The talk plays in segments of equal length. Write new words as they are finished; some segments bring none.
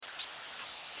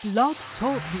Blog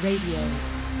Talk Radio.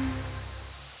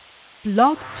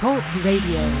 Blog Talk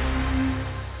Radio.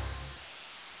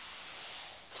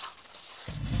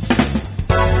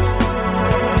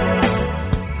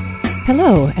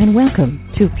 Hello and welcome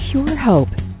to Pure Hope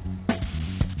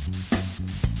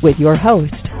with your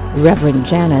host, Reverend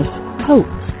Janice Hope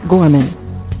Gorman.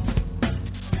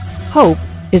 Hope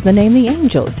is the name the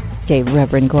angels gave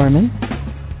Reverend Gorman.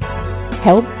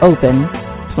 Help open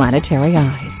planetary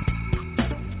eyes.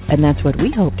 And that's what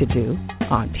we hope to do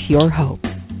on Pure Hope.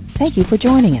 Thank you for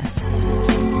joining us.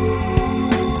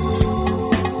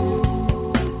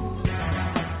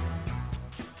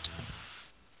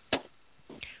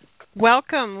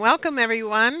 Welcome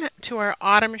everyone to our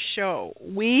autumn show.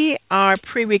 We are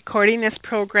pre-recording this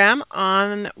program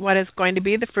on what is going to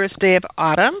be the first day of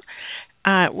autumn.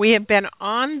 We have been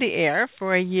on the air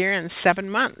for a year and 7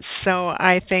 months, so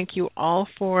I thank you all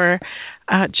for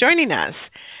joining us.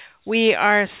 We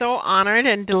are so honored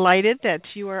and delighted that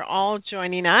you are all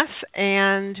joining us,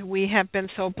 and we have been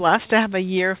so blessed to have a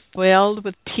year filled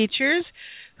with teachers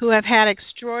who have had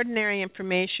extraordinary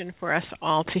information for us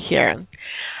all to hear.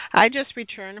 I just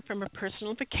returned from a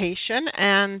personal vacation,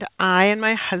 and I and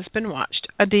my husband watched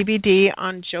a DVD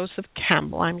on Joseph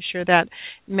Campbell. I'm sure that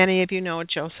many of you know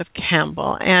Joseph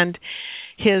Campbell and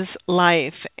his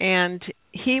life. And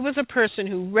he was a person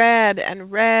who read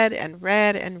and read and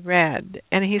read and read.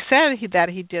 And he said that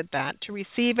he did that to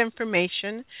receive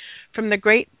information from the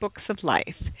great books of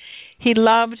life. He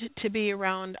loved to be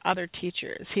around other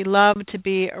teachers. He loved to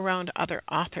be around other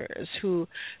authors who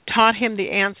taught him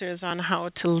the answers on how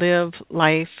to live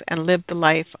life and live the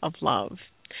life of love.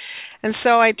 And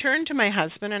so I turned to my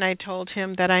husband and I told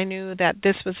him that I knew that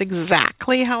this was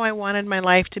exactly how I wanted my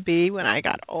life to be when I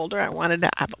got older. I wanted to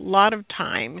have a lot of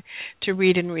time to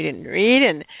read and read and read,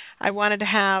 and I wanted to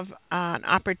have an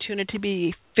opportunity to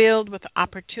be filled with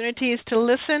opportunities to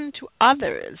listen to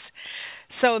others.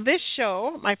 So this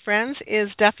show, my friends, is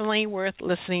definitely worth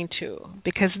listening to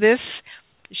because this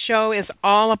show is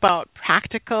all about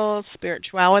practical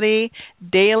spirituality,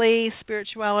 daily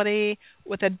spirituality,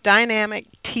 with a dynamic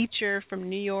teacher from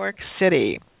New York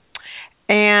City.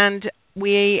 And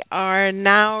we are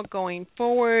now going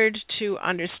forward to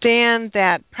understand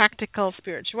that practical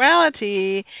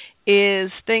spirituality is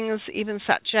things even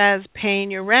such as paying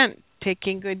your rent,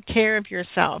 taking good care of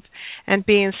yourself, and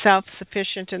being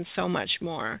self-sufficient, and so much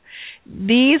more.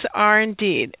 These are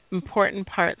indeed important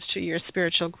parts to your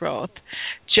spiritual growth,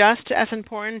 just as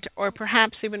important or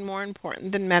perhaps even more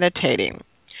important than meditating.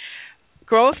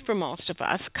 Growth for most of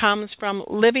us comes from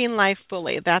living life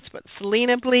fully. That's what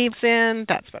Selina believes in,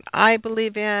 that's what I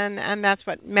believe in, and that's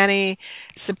what many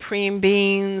supreme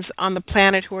beings on the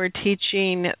planet who are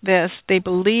teaching this. They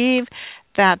believe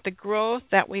that the growth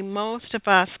that most of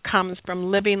us comes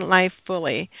from living life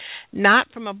fully, not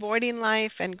from avoiding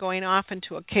life and going off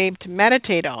into a cave to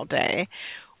meditate all day.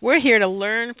 We're here to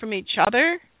learn from each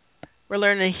other.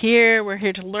 We're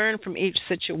here to learn from each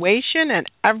situation and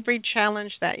every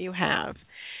challenge that you have.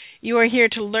 You are here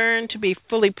to learn to be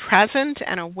fully present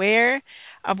and aware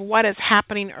of what is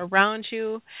happening around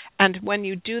you. And when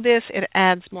you do this, it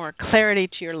adds more clarity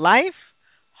to your life,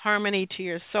 harmony to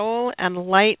your soul, and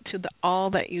light to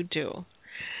all that you do.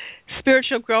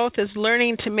 Spiritual growth is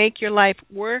learning to make your life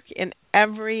work in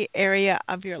every area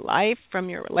of your life, from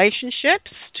your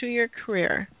relationships to your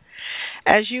career.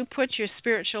 As you put your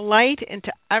spiritual light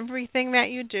into everything that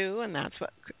you do, and that's what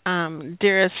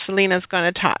dearest Selina is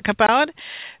going to talk about,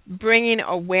 bringing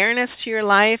awareness to your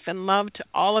life and love to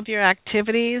all of your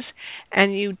activities,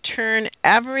 and you turn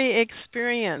every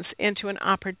experience into an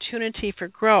opportunity for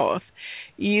growth,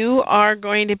 you are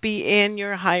going to be in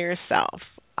your higher self.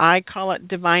 I call it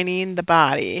divining the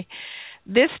body.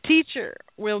 This teacher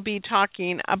will be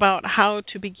talking about how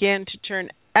to begin to turn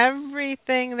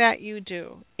everything that you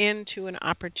do into an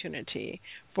opportunity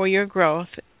for your growth,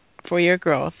 for your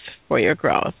growth, for your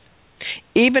growth.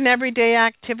 Even everyday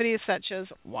activities such as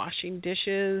washing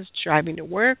dishes, driving to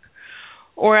work,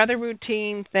 or other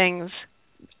routine things,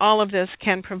 all of this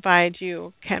can provide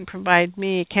you, can provide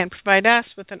me, can provide us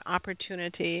with an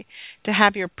opportunity to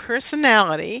have your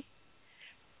personality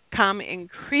come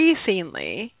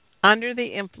increasingly under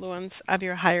the influence of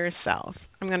your higher self.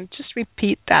 I'm going to just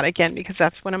repeat that again because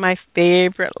that's one of my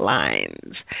favorite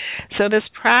lines. So this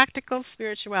practical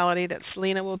spirituality that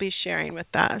Selina will be sharing with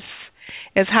us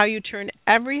is how you turn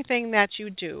everything that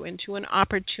you do into an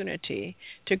opportunity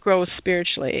to grow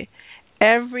spiritually.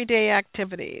 Everyday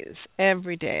activities,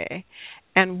 every day.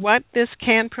 And what this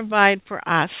can provide for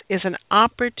us is an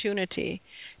opportunity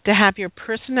to have your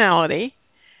personality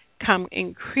come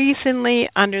increasingly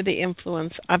under the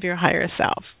influence of your higher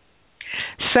self.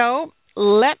 So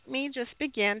let me just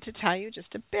begin to tell you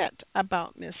just a bit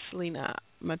about Miss Selina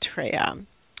Maitreya,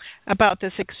 about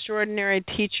this extraordinary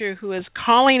teacher who is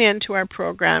calling into our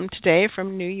program today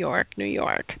from New York, New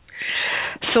York.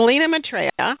 Selina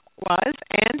Maitreya was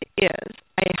and is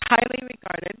a highly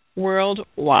regarded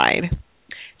worldwide.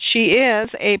 She is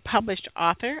a published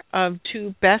author of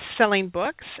 2 best-selling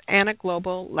books and a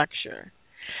global lecturer.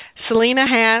 Selina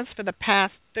has, for the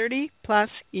past 30-plus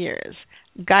years,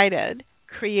 guided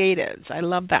creatives, I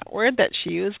love that word that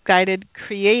she used, guided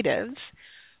creatives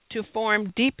to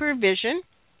form deeper vision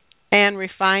and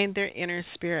refine their inner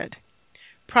spirit.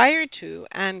 Prior to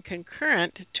and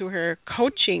concurrent to her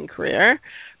coaching career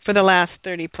for the last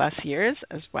 30-plus years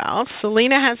as well,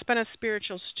 Selina has been a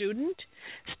spiritual student,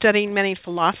 studying many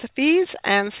philosophies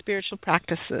and spiritual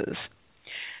practices.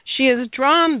 She is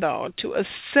drawn, though, to a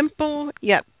simple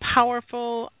yet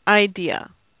powerful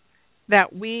idea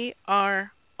that we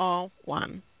are all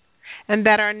one, and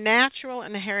that our natural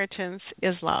inheritance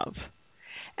is love,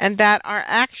 and that our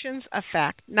actions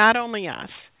affect not only us,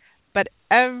 but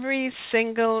every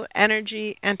single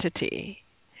energy entity.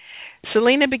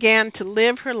 Selina began to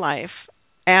live her life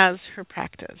as her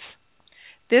practice.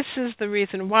 This is the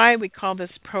reason why we call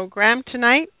this program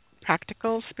tonight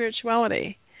Practical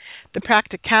Spirituality, the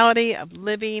practicality of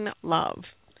living love.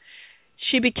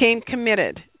 She became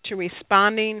committed to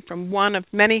responding from one of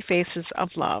many faces of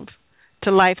love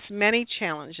to life's many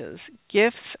challenges,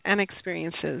 gifts, and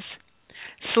experiences.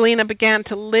 Selina began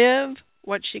to live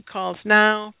what she calls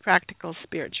now practical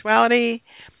spirituality.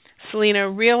 Selina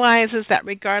realizes that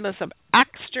regardless of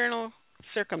external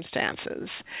circumstances,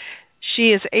 she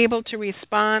is able to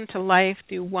respond to life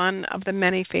through one of the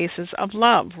many faces of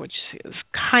love, which is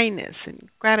kindness and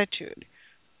gratitude,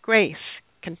 grace,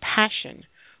 compassion,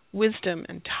 wisdom,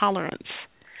 and tolerance.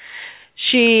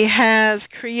 She has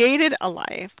created a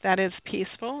life that is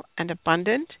peaceful and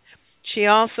abundant. She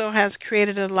also has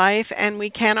created a life, and we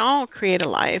can all create a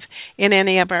life in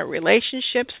any of our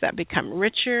relationships that become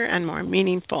richer and more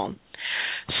meaningful.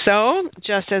 So,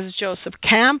 just as Joseph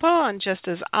Campbell and just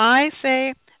as I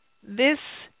say, this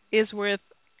is worth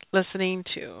listening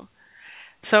to.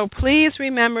 So please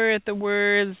remember the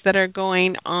words that are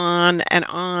going on and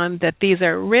on, that these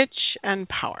are rich and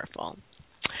powerful.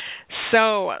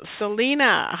 So,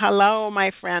 Selina, hello,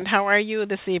 my friend. How are you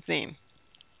this evening?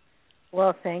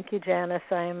 Well, thank you, Janice.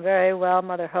 I am very well,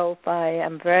 Mother Hope. I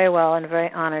am very well and very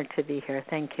honored to be here.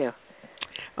 Thank you.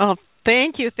 Well,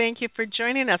 thank you. Thank you for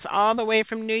joining us all the way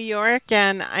from New York.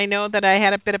 And I know that I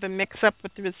had a bit of a mix-up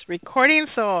with this recording,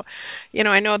 so,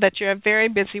 I know that you're a very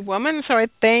busy woman, so I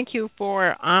thank you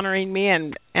for honoring me,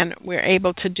 and we're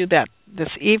able to do that this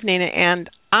evening. And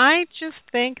I just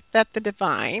think that the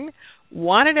Divine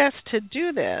wanted us to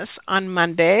do this on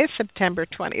Monday, September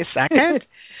 22nd,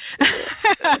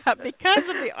 because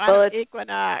of the autumn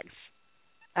equinox.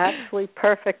 Actually,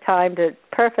 perfect time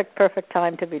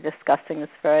to be discussing this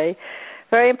very,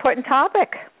 very important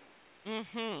topic.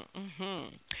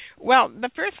 Well, the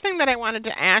first thing that I wanted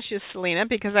to ask you, Selina,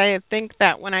 because I think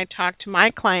that when I talk to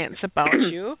my clients about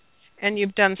you, and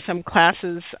you've done some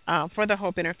classes for the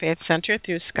Hope Interfaith Center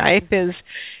through Skype, is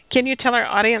can you tell our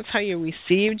audience how you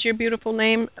received your beautiful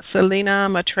name, Selina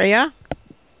Maitreya?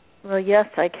 Well, yes,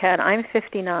 I can. I'm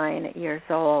 59 years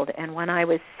old, and when I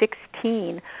was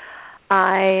 16,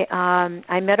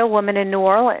 I met a woman in New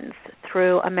Orleans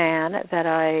through a man that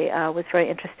I was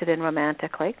very interested in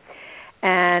romantically,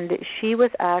 and she was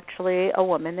actually a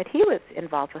woman that he was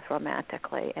involved with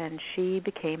romantically, and she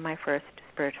became my first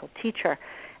spiritual teacher,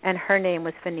 and her name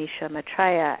was Selina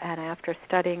Maitreya, and after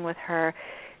studying with her,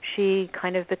 she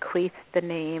kind of bequeathed the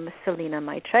name Selina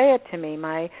Maitreya to me.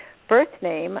 My birth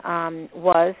name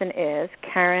was and is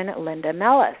Karen Linda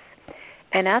Mellis.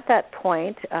 And at that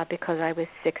point, because I was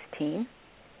 16,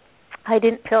 I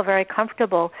didn't feel very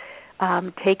comfortable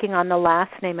taking on the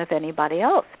last name of anybody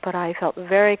else, but I felt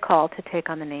very called to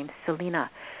take on the name Selina.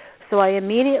 So I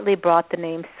immediately brought the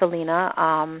name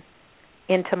Selina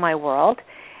into my world,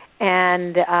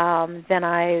 and then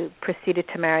I proceeded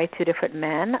to marry 2 different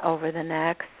men over the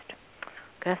next,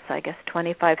 I guess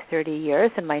 25, 30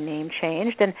 years, and my name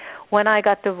changed. And when I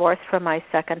got divorced from my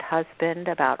second husband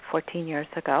about 14 years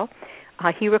ago,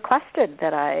 he requested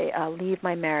that I leave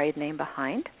my married name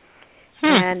behind.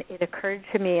 And it occurred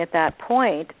to me at that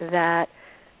point that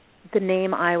the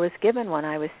name I was given when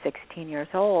I was 16 years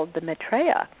old, the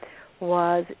Maitreya,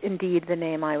 was indeed the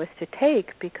name I was to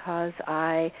take, because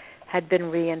I had been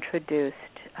reintroduced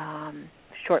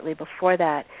shortly before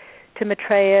that to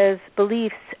Maitreya's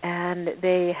beliefs, and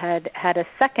they had had a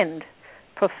second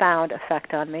profound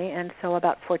effect on me. And so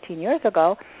about 14 years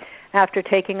ago, after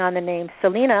taking on the name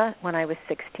Selina when I was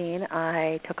 16,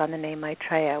 I took on the name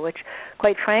Maitreya, which,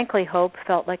 quite frankly, Hope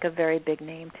felt like a very big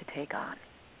name to take on.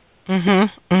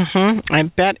 I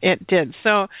bet it did.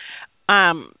 So,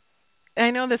 I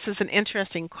know this is an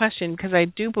interesting question because I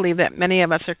do believe that many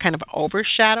of us are kind of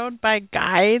overshadowed by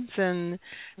guides and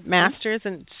masters.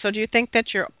 And so do you think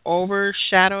that you're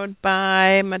overshadowed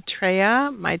by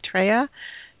Maitreya,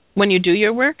 when you do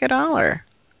your work at all? Or?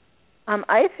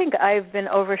 I think I've been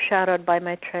overshadowed by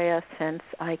Maitreya since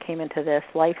I came into this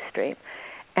life stream.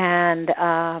 And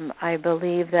I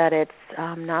believe that it's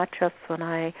not just when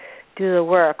I do the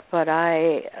work, but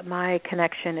my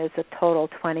connection is a total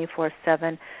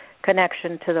 24/7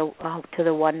 connection to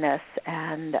the oneness,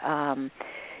 and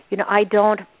I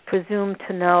don't presume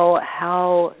to know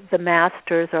how the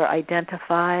masters are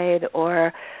identified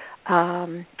or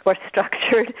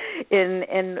structured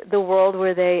in the world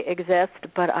where they exist,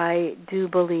 but I do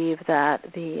believe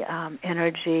that the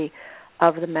energy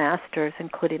of the masters,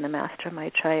 including the Master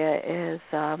Maitreya, is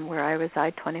where I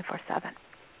reside 24/7.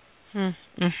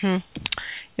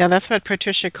 Yeah, that's what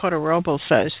Patricia Cota-Robles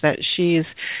says, that she's,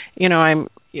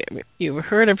 you've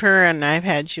heard of her, and I've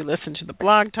had you listen to the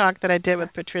blog talk that I did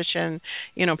with Patricia, and,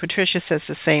 Patricia says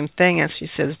the same thing, as she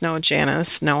says, no, Janice,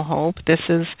 no, Hope, this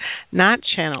is not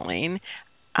channeling.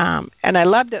 And I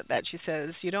loved it that she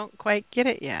says, you don't quite get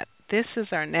it yet. This is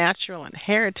our natural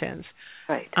inheritance.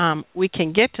 Right. We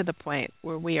can get to the point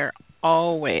where we are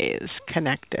always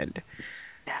connected.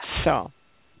 Yes. So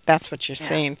that's what you're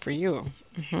saying for you.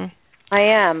 I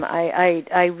am.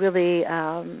 I really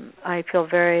I feel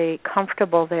very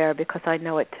comfortable there because I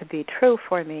know it to be true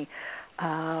for me.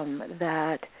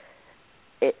 That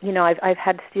I've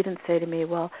had students say to me,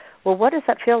 well, what does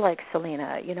that feel like,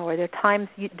 Selina? Are there times?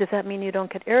 Does that mean you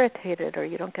don't get irritated or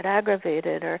you don't get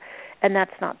aggravated? And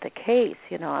that's not the case.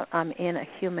 I'm in a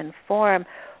human form.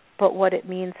 But what it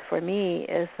means for me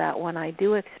is that when I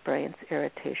do experience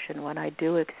irritation, when I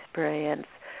do experience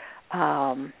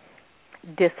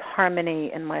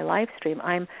disharmony in my life stream,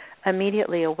 I'm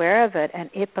immediately aware of it, and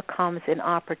it becomes an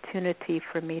opportunity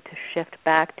for me to shift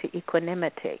back to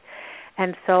equanimity.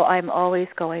 And so I'm always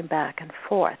going back and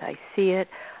forth. I see it,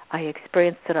 I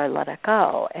experience it, I let it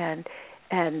go, and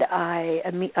I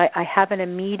have an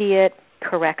immediate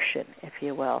correction, if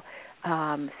you will,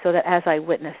 so that as I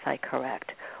witness, I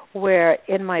correct. Where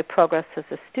in my progress as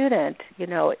a student,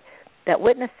 that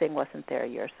witnessing wasn't there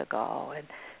years ago, and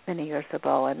many years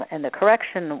ago, and the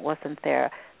correction wasn't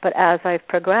there. But as I've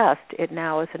progressed, it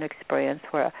now is an experience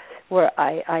where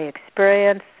I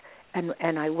experience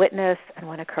and I witness, and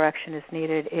when a correction is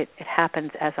needed, it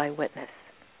happens as I witness.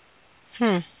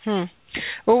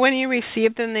 Well, when you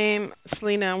received the name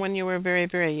Selina when you were very,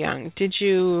 very young, did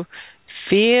you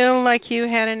feel like you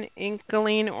had an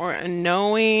inkling or a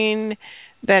knowing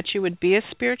that you would be a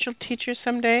spiritual teacher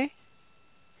someday?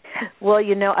 Well,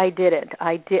 I didn't.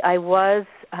 I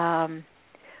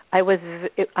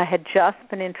had just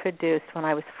been introduced when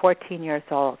I was 14 years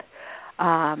old.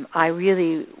 I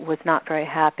really was not very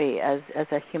happy as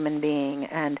a human being,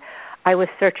 and I was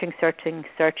searching,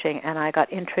 and I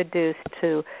got introduced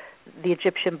to the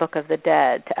Egyptian Book of the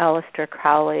Dead, to Aleister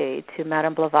Crowley, to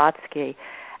Madame Blavatsky.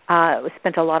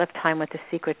 Spent a lot of time with The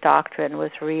Secret Doctrine,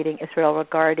 was reading Israel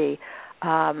Regardie,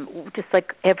 just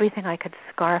like everything I could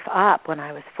scarf up when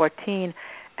I was 14.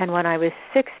 And when I was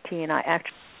 16, I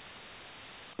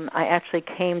actually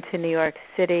came to New York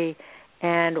City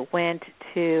and went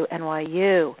to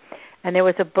NYU. And there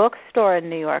was a bookstore in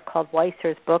New York called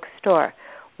Weisser's Bookstore,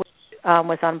 which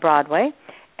was on Broadway,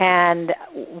 and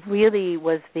really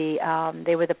was they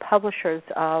were the publishers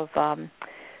of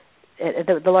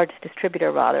the largest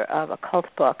distributor, rather, of occult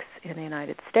books in the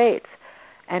United States.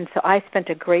 And so I spent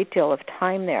a great deal of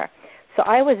time there. So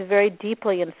I was very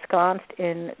deeply ensconced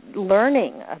in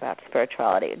learning about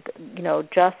spirituality,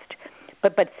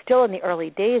 but still in the early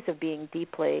days of being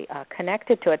deeply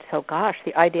connected to it. So, gosh,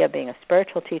 the idea of being a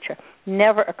spiritual teacher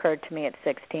never occurred to me at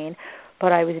 16,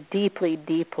 but I was deeply,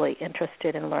 deeply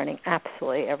interested in learning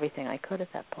absolutely everything I could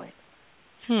at that point.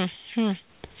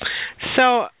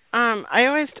 So I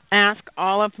always ask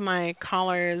all of my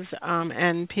callers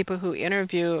and people who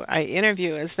I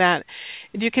interview, is that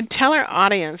if you could tell our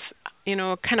audience,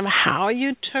 kind of how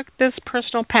you took this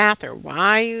personal path or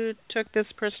why you took this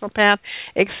personal path,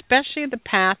 especially the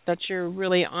path that you're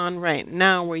really on right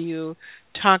now, where you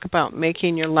talk about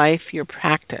making your life your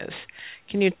practice.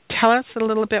 Can you tell us a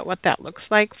little bit what that looks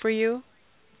like for you?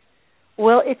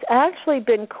 Well, it's actually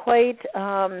been quite...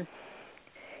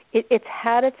 It's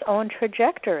had its own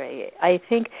trajectory. I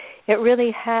think it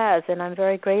really has, and I'm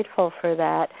very grateful for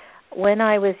that. when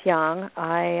I was young,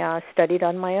 I studied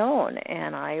on my own,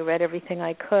 and I read everything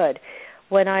I could.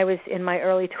 When I was in my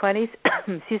early 20s,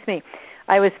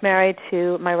 I was married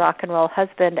to my rock and roll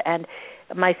husband, and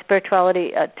my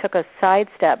spirituality took a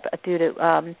sidestep due to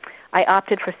I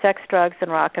opted for sex, drugs, and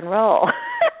rock and roll.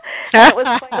 It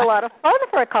was quite a lot of fun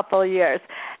for a couple of years.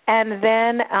 And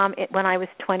then when I was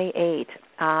 28,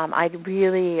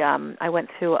 I went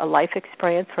through a life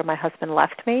experience where my husband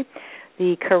left me.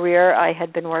 The career I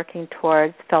had been working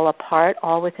towards fell apart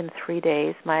all within 3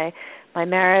 days. My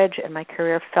marriage and my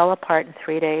career fell apart in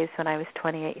 3 days when I was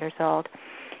 28 years old.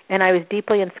 And I was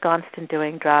deeply ensconced in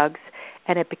doing drugs,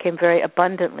 and it became very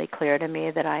abundantly clear to me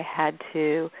that I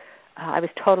was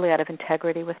totally out of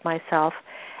integrity with myself.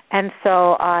 And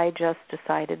so I just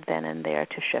decided then and there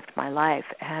to shift my life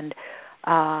and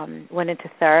went into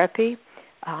therapy,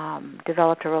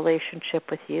 developed a relationship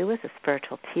with you as a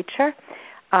spiritual teacher,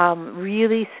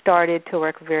 really started to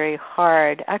work very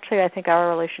hard. Actually, I think our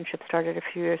relationship started a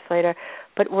few years later,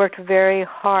 but worked very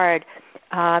hard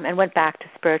and went back to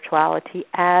spirituality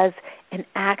as an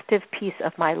active piece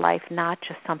of my life, not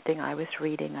just something I was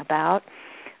reading about.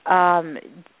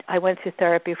 I went through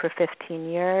therapy for 15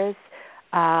 years,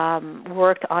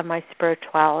 worked on my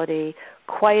spirituality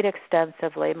quite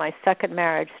extensively. My second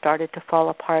marriage started to fall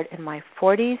apart in my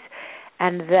 40s,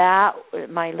 and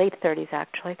my late 30s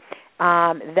actually.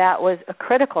 That was a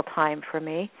critical time for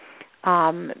me.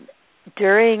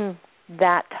 During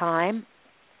that time,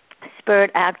 Spirit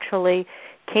actually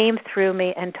came through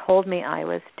me and told me I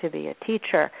was to be a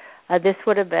teacher. This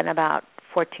would have been about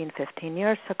 14, 15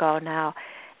 years ago now.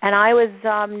 And I was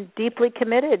deeply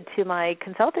committed to my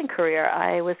consulting career.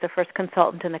 I was the first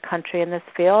consultant in the country in this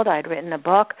field. I'd written a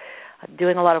book,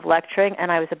 doing a lot of lecturing,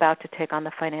 and I was about to take on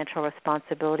the financial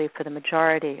responsibility for the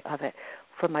majority of it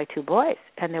for my 2 boys.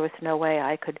 And there was no way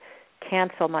I could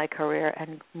cancel my career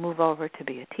and move over to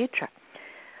be a teacher.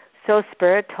 So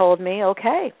Spirit told me,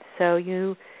 okay, so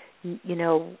you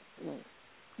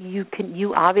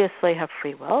obviously have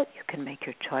free will. You can make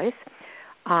your choice.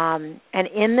 And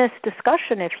in this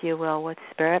discussion, if you will, with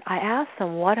Spirit, I asked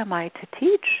them, what am I to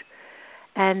teach?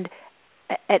 And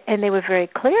they were very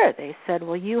clear. They said,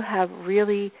 well, you have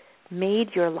really made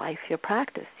your life your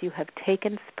practice. You have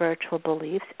taken spiritual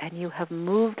beliefs and you have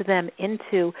moved them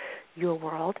into your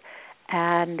world,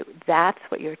 and that's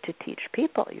what you're to teach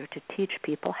people. You're to teach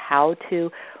people how to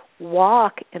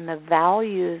walk in the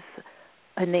values,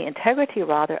 in the integrity,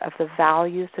 rather, of the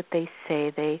values that they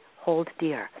say they hold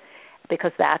dear,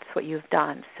 because that's what you've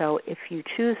done. So if you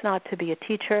choose not to be a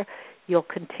teacher, you'll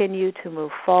continue to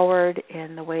move forward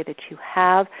in the way that you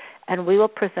have, and we will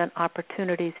present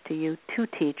opportunities to you to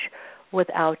teach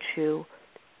without you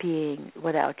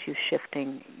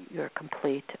shifting your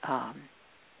complete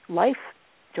life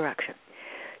direction.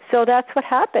 So that's what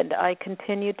happened. I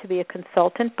continued to be a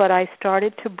consultant, but I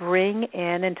started to bring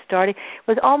in and it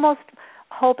was almost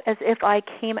hope as if I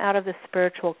came out of the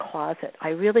spiritual closet. I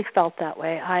really felt that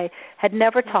way. I had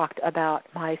never talked about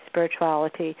my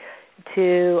spirituality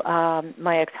to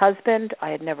my ex-husband.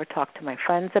 I had never talked to my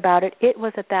friends about it. It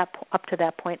was up to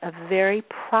that point a very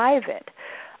private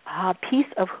piece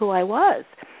of who I was,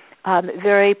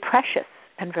 very precious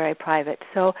and very private.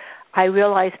 So I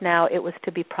realize now it was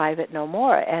to be private no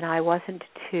more, and I wasn't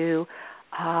to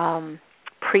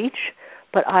preach,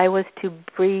 but I was to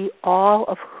bring all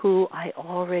of who I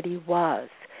already was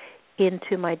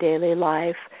into my daily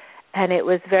life. And it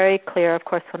was very clear, of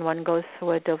course, when one goes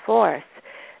through a divorce,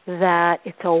 that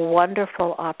it's a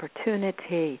wonderful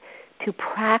opportunity to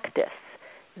practice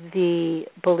the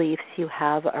beliefs you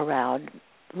have around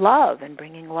love and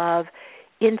bringing love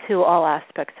into all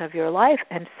aspects of your life.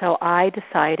 And so I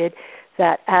decided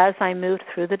that as I moved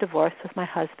through the divorce with my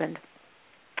husband,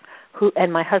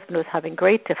 and my husband was having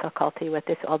great difficulty with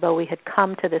this, although we had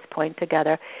come to this point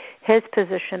together, his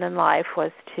position in life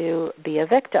was to be a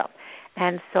victim.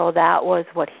 And so that was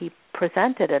what he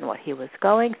presented and what he was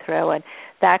going through, and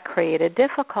that created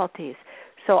difficulties.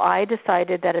 So I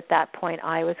decided that at that point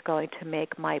I was going to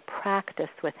make my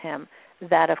practice with him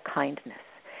that of kindness.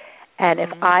 And if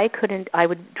I couldn't, I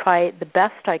would try the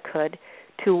best I could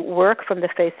to work from the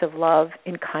face of love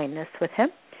in kindness with him.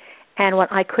 And when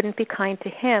I couldn't be kind to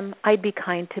him, I'd be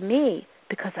kind to me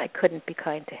because I couldn't be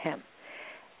kind to him.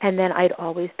 And then I'd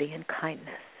always be in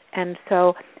kindness. And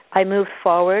so I moved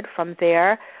forward from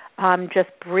there, just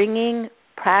bringing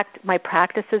my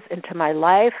practices into my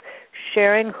life,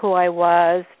 sharing who I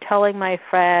was, telling my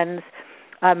friends,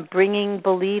 bringing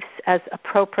beliefs as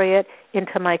appropriate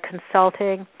into my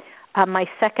consulting. My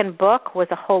second book was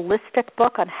a holistic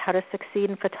book on how to succeed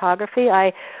in photography.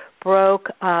 I broke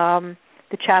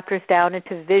the chapters down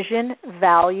into vision,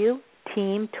 value,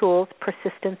 team, tools,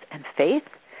 persistence, and faith.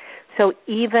 So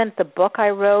even the book I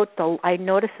wrote, I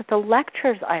noticed that the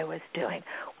lectures I was doing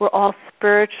were all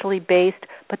spiritually based,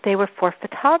 but they were for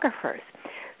photographers.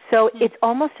 So it's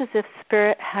almost as if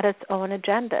Spirit had its own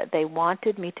agenda. They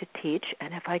wanted me to teach,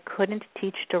 and if I couldn't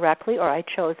teach directly or I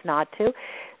chose not to,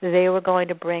 they were going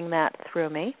to bring that through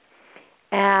me.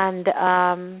 And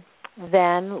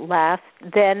then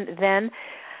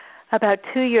about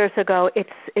 2 years ago,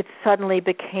 it suddenly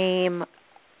became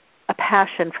a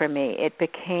passion for me. It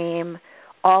became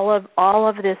all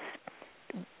of this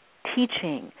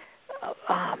teaching.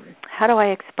 How do I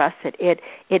express it?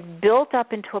 It built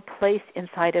up into a place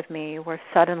inside of me where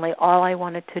suddenly all I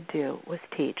wanted to do was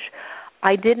teach.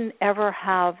 I didn't ever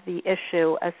have the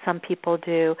issue, as some people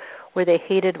do, where they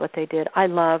hated what they did. I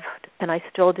loved, and I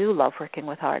still do love working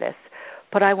with artists,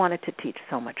 but I wanted to teach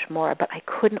so much more, but I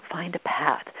couldn't find a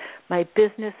path. My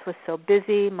business was so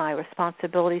busy, my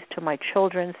responsibilities to my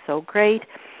children so great,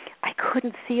 I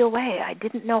couldn't see a way. I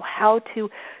didn't know how to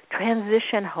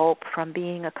transition hope from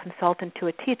being a consultant to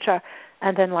a teacher,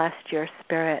 and then last year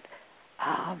Spirit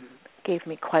gave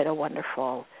me quite a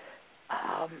wonderful,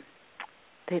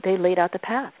 they laid out the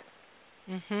path.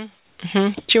 Mm-hmm. Mm-hmm.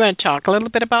 Do you want to talk a little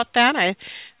bit about that? I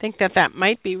think that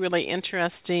might be really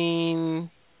interesting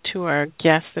to our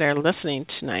guests that are listening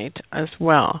tonight as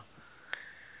well.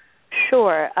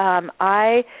 Sure.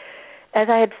 As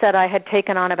I had said, I had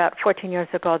taken on about 14 years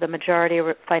ago the majority of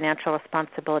financial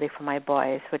responsibility for my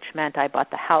boys, which meant I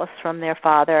bought the house from their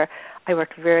father. I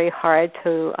worked very hard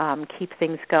to keep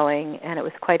things going, and it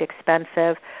was quite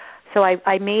expensive. So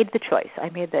I made the choice. I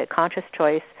made the conscious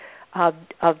choice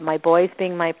of my boys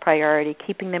being my priority,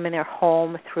 keeping them in their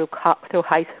home through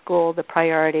high school, the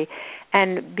priority.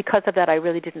 And because of that, I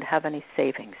really didn't have any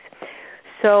savings.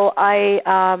 So I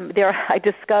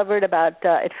discovered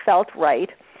it felt right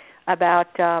about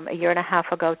a year and a half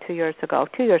ago, 2 years ago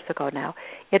now.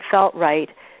 It felt right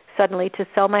suddenly to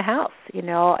sell my house. You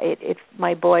know,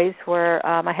 my boys were,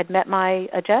 I had met my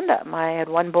agenda. I had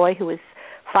one boy who was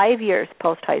 5 years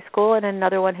post-high school and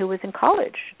another one who was in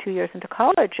college, 2 years into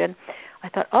college. And I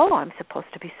thought, I'm supposed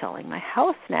to be selling my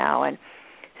house now. And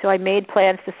so I made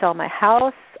plans to sell my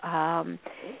house.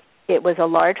 It was a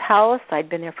large house. I'd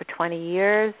been there for 20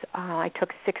 years. I took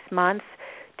 6 months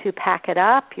to pack it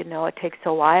up. You know, it takes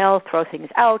a while, throw things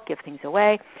out, give things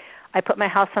away. I put my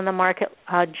house on the market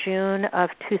June of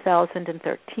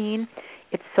 2013.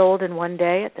 It sold in one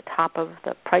day at the top of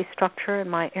the price structure in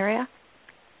my area.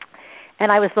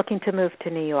 And I was looking to move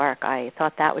to New York. I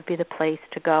thought that would be the place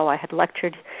to go. I had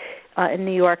lectured in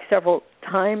New York several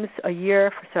times a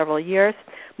year for several years.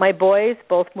 My boys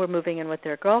both were moving in with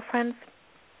their girlfriends.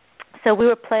 So we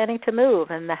were planning to move,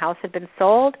 and the house had been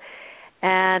sold.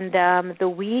 And the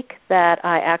week that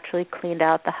I actually cleaned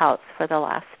out the house for the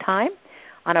last time,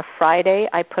 on a Friday,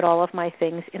 I put all of my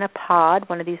things in a pod,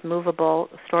 one of these movable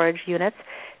storage units,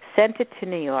 sent it to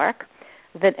New York,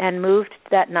 and moved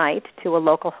that night to a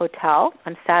local hotel.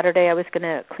 On Saturday, I was going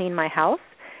to clean my house.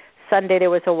 Sunday, there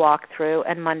was a walkthrough,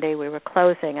 and Monday, we were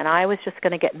closing. And I was just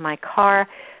going to get in my car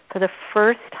for the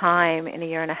first time in a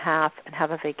year and a half and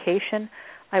have a vacation.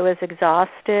 I was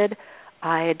exhausted.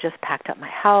 I had just packed up my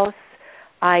house.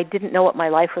 I didn't know what my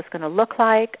life was going to look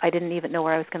like. I didn't even know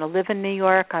where I was going to live in New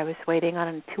York. I was waiting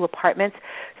on 2 apartments.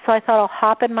 So I thought, I'll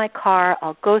hop in my car.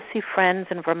 I'll go see friends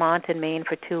in Vermont and Maine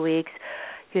for 2 weeks.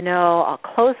 You know, I'll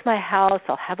close my house.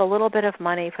 I'll have a little bit of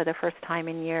money for the first time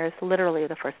in years, literally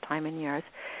the first time in years.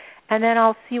 And then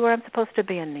I'll see where I'm supposed to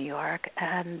be in New York.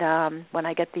 And when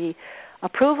I get the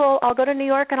approval, I'll go to New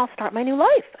York and I'll start my new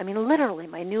life. I mean, literally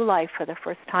my new life for the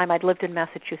first time. I'd lived in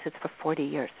Massachusetts for 40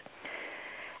 years.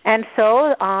 And so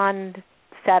on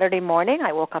Saturday morning,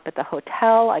 I woke up at the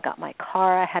hotel. I got my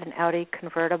car. I had an Audi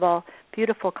convertible,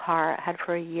 beautiful car I had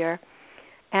for a year.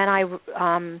 And I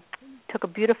took a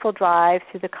beautiful drive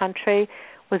through the country,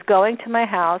 was going to my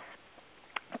house,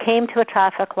 came to a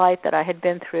traffic light that I had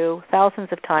been through thousands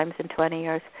of times in 20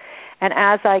 years. And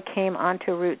as I came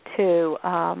onto Route 2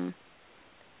 on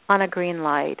a green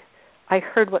light, I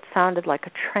heard what sounded like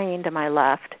a train to my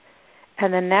left.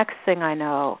 And the next thing I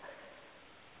know,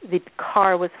 the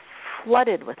car was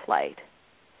flooded with light.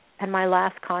 And my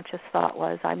last conscious thought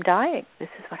was, I'm dying. This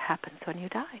is what happens when you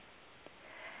die.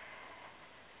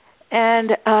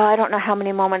 And I don't know how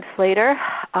many moments later,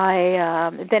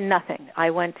 then nothing. I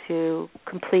went to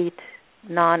complete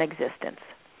non-existence.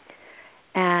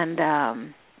 And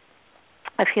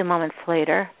a few moments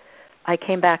later, I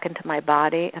came back into my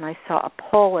body and I saw a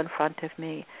pole in front of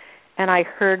me. And I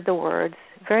heard the words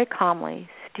very calmly,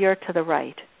 steer to the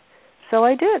right. so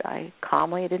I did. I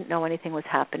calmly, didn't know anything was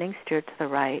happening, steered to the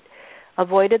right,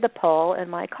 avoided the pole,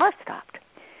 and my car stopped.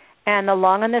 And the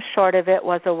long and the short of it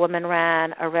was a woman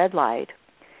ran a red light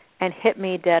and hit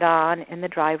me dead on in the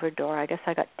driver door. I guess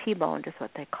I got T-boned is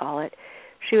what they call it.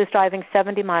 She was driving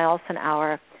 70 miles an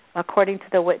hour. According to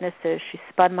the witnesses, she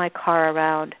spun my car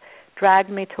around, dragged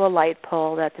me to a light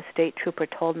pole that the state trooper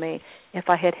told me if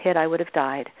I had hit, I would have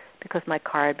died because my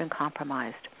car had been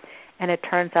compromised. And it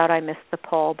turns out I missed the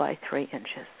pole by 3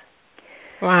 inches.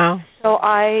 Wow. So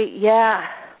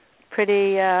pretty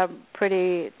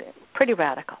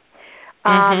radical.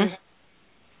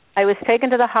 I was taken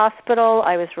to the hospital.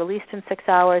 I was released in 6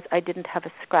 hours. I didn't have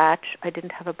a scratch. I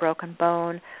didn't have a broken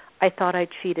bone. I thought I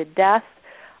cheated death.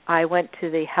 I went to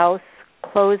the house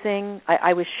closing.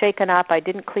 I was shaken up. I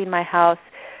didn't clean my house.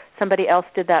 Somebody else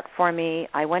did that for me.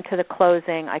 I went to the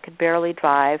closing. I could barely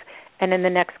drive. And in the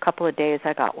next couple of days,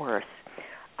 I got worse.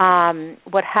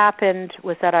 What happened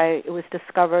was that it was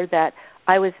discovered that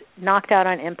I was knocked out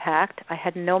on impact. I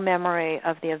had no memory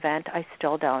of the event. I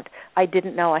still don't. I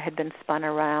didn't know I had been spun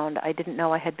around. I didn't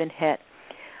know I had been hit.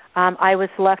 I was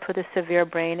left with a severe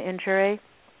brain injury,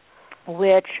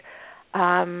 which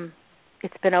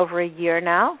it's been over a year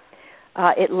now.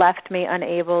 It left me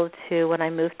unable to, when I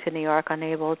moved to New York,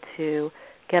 unable to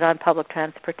get on public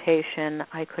transportation.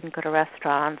 I couldn't go to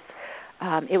restaurants.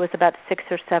 It was about 6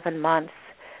 or 7 months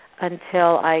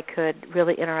until I could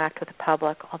really interact with the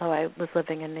public, although I was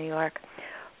living in New York.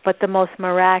 But the most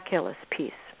miraculous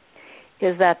piece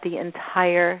is that the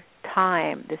entire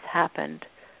time this happened,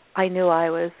 I knew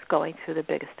I was going through the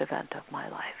biggest event of my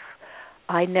life.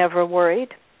 I never worried.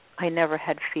 I never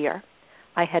had fear.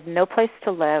 I had no place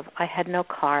to live. I had no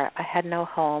car. I had no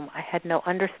home. I had no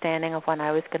understanding of when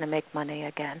I was going to make money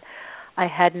again. I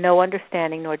had no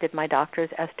understanding, nor did my doctors,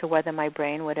 as to whether my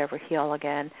brain would ever heal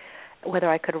again, whether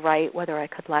I could write, whether I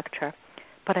could lecture.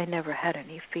 But I never had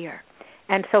any fear.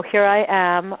 And so here I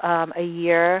am a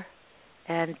year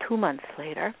and 2 months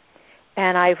later,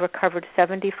 and I've recovered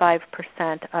 75%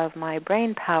 of my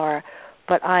brain power,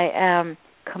 but I am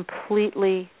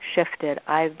completely shifted.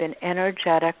 I've been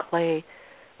energetically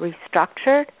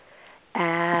restructured,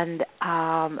 and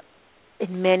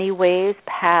in many ways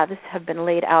paths have been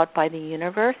laid out by the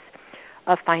universe,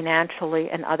 financially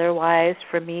and otherwise,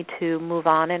 for me to move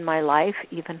on in my life,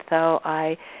 even though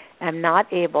I am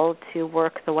not able to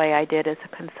work the way I did as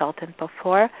a consultant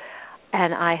before.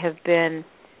 And I have been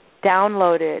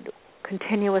downloaded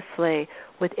continuously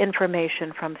with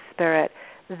information from Spirit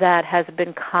that has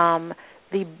become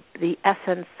the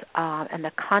essence and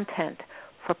the content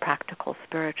for practical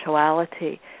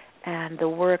spirituality, and the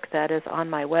work that is on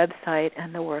my website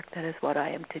and the work that is what I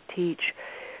am to teach.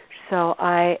 So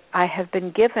I have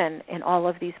been given in all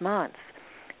of these months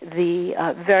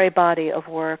the very body of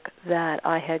work that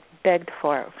I had begged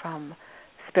for from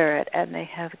Spirit, and they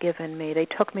have given me. They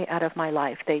took me out of my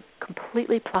life. They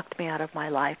completely plucked me out of my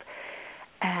life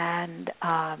and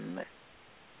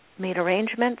made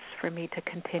arrangements for me to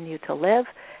continue to live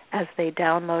as they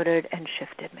downloaded and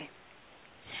shifted me.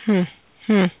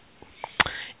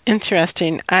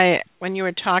 Interesting. When you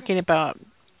were talking about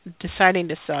deciding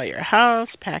to sell your house,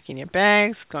 packing your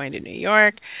bags, going to New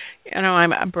York,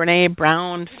 I'm a Brené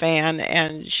Brown fan,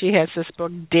 and she has this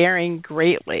book, Daring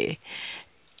Greatly,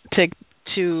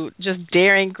 to just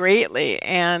daring greatly.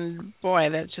 And boy,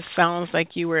 that just sounds like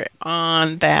you were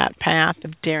on that path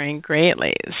of daring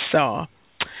greatly. So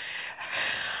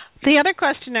the other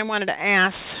question I wanted to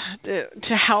ask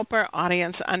to help our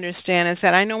audience understand is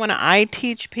that I know when I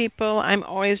teach people, I'm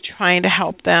always trying to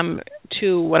help them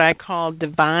to what I call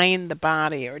divine the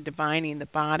body, or divining the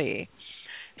body,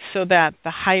 so that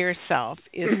the higher self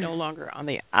is no longer on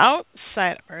the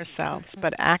outside of ourselves,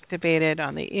 but activated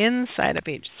on the inside of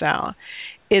each cell.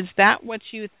 Is that what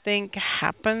you think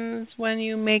happens when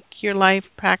you make your life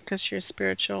practice your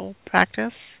spiritual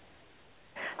practice?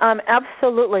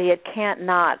 Absolutely, it can't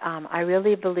not. I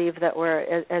really believe that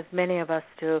we're, as many of us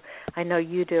do, I know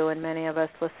you do, and many of us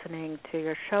listening to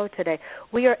your show today,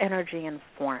 we are energy and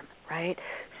form, right?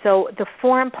 So the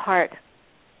form part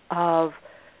of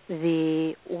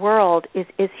the world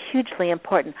is hugely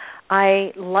important.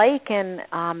 I liken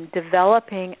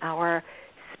developing our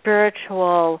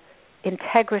spiritual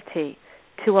integrity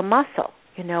to a muscle.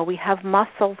 We have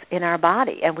muscles in our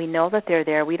body, and we know that they're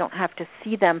there. We don't have to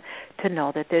see them to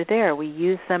know that they're there. We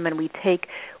use them, and we take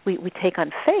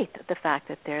on faith the fact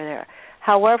that they're there.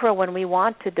 However, when we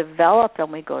want to develop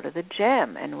them, we go to the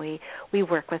gym, and we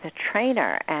work with a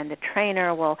trainer, and the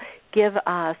trainer will give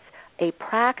us a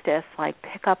practice like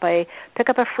pick up a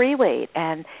free weight,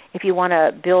 and if you want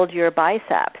to build your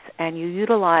biceps, and you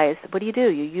utilize, what do?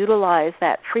 You utilize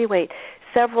that free weight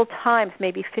several times,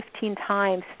 maybe 15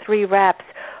 times, 3 reps,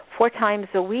 4 times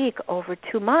a week over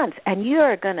 2 months, and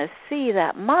you're going to see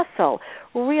that muscle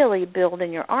really build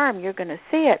in your arm. You're going to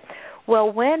see it.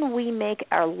 Well, when we make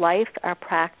our life our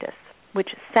practice, which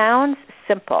sounds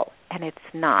simple, and it's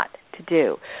not to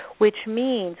do, which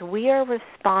means we are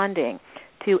responding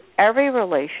to every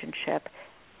relationship,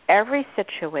 every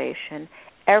situation,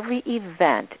 every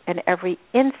event, and every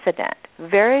incident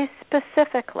very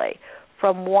specifically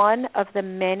from one of the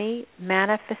many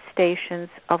manifestations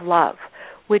of love,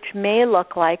 which may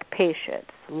look like patience,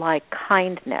 like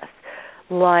kindness,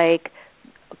 like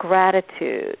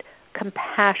gratitude,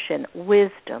 compassion,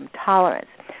 wisdom, tolerance,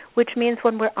 which means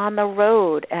when we're on the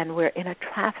road and we're in a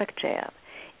traffic jam,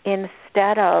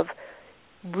 instead of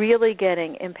really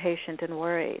getting impatient and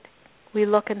worried, we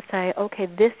look and say, okay,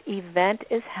 this event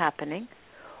is happening.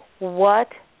 What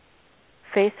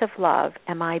face of love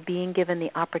am I being given the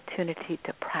opportunity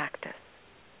to practice?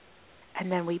 And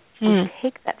then we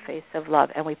take that face of love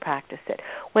and we practice it.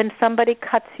 When somebody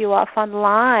cuts you off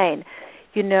online,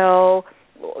 or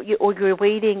you're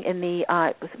waiting in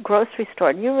the grocery store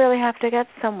and you really have to get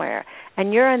somewhere,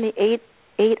 and you're in the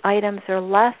eight items or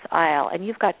less aisle, and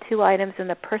you've got 2 items, and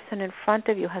the person in front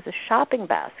of you has a shopping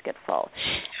basket full,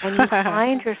 and you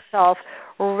find yourself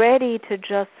ready to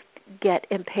just get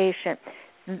impatient.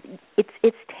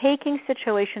 It's taking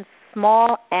situations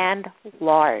small and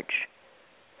large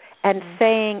and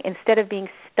saying, instead of being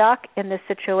stuck in the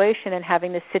situation and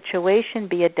having the situation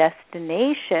be a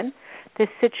destination, the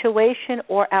situation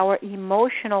or our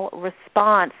emotional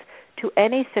response to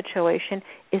any situation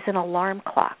is an alarm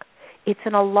clock. It's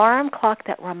an alarm clock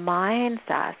that reminds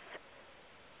us,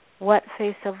 what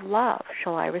face of love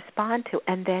shall I respond to,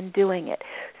 and then doing it.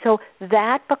 So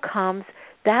that becomes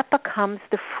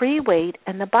the free weight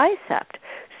and the bicep.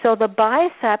 So the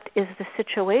bicep is the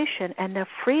situation and the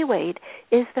free weight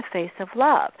is the face of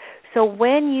love. So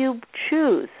when you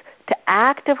choose to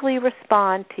actively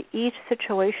respond to each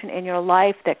situation in your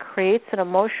life that creates an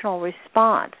emotional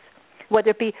response, whether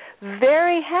it be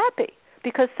very happy,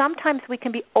 because sometimes we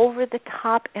can be over the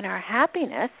top in our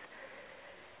happiness,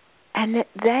 and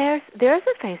there's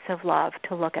a face of love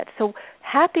to look at. So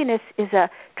happiness is a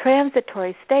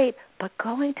transitory state, but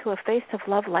going to a face of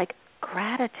love like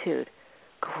gratitude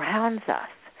grounds us,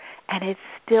 and it's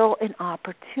still an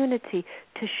opportunity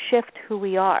to shift who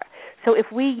we are. So if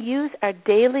we use our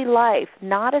daily life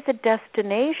not as a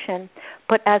destination,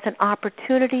 but as an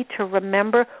opportunity to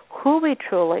remember who we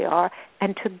truly are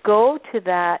and to go to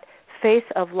that face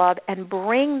of love and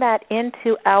bring that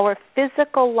into our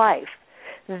physical life,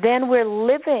 then we're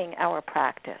living our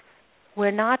practice. We're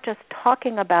not just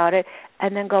talking about it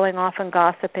and then going off and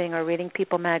gossiping or reading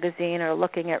People magazine or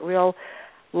looking at real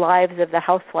lives of the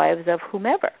housewives of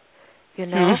whomever,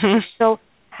 So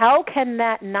how can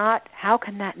that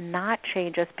not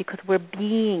change us, because we're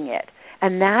being it?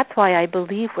 And that's why I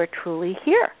believe we're truly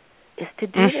here, is to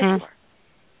do this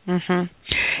work.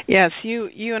 Yes,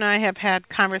 you and I have had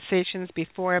conversations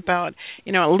before about,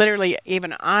 literally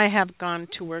even I have gone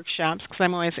to workshops because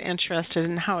I'm always interested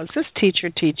in how is this teacher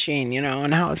teaching,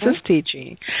 and how is this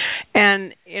teaching.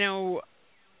 And,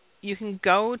 you can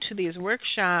go to these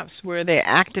workshops where they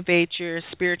activate your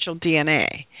spiritual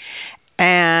DNA,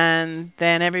 and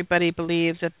then everybody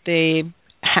believes that they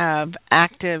have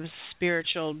active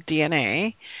spiritual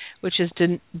DNA, which is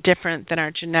different than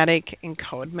our genetic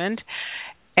encodement.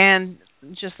 And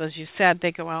just as you said,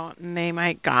 they go out and they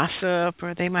might gossip,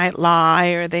 or they might lie,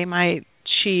 or they might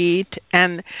cheat.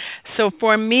 And so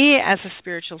for me as a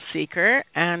spiritual seeker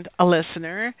and a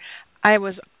listener, I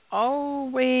was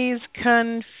always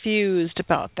confused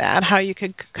about that, how you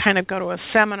could kind of go to a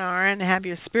seminar and have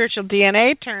your spiritual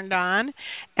DNA turned on,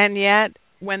 and yet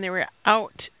when they were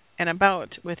out and about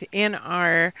within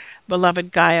our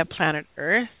beloved Gaia planet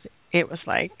Earth, it was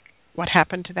like, what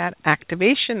happened to that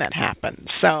activation that happened?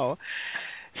 So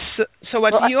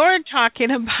what you're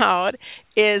talking about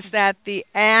is that the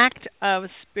act of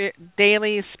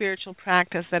daily spiritual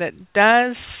practice, that it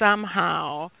does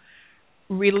somehow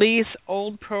release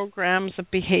old programs of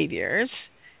behaviors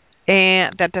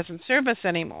and that doesn't serve us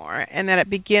anymore, and that it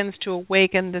begins to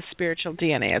awaken the spiritual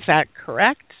DNA. Is that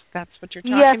correct? That's what you're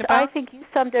talking about? Yes, I think you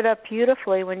summed it up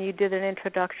beautifully when you did an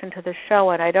introduction to the show,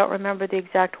 and I don't remember the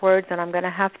exact words, and I'm going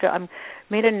to have to, I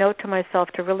made a note to myself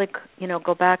to really,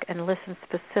 go back and listen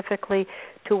specifically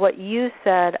to what you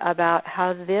said about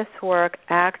how this work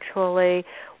actually,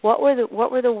 what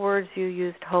were the words you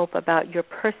used, Hope, about your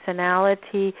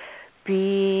personality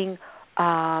being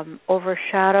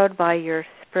overshadowed by your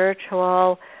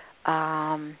spiritual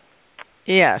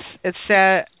Yes, it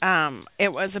said it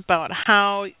was about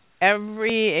how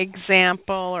every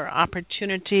example or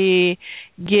opportunity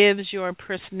gives your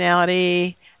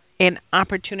personality an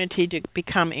opportunity to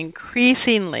become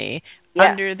increasingly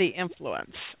Yes. under the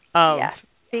influence of Yes.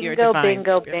 your Bingo, divine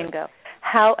bingo, spirit. bingo.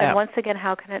 How, and Yeah. once again,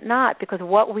 how can it not? Because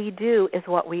what we do is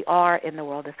what we are in the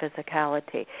world of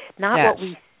physicality, not Yes. what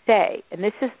we say. And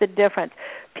this is the difference.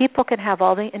 People can have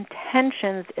all the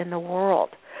intentions in the world,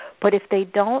 but if they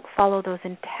don't follow those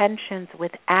intentions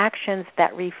with actions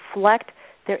that reflect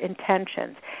their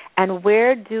intentions, and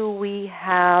where do we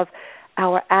have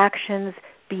our actions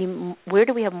where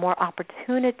do we have more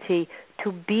opportunity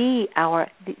to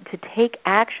take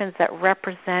actions that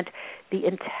represent the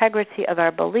integrity of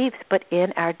our beliefs, but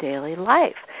in our daily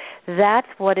life? That's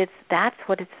what it's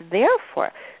there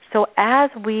for. So as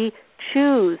we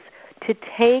choose to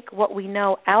take what we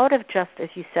know out of, just as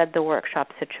you said, the workshop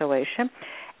situation,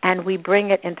 and we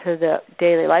bring it into the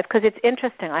daily life, because it's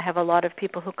interesting. I have a lot of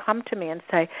people who come to me and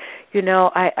say,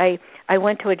 I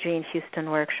went to a Jean Houston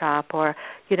workshop, or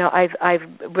I've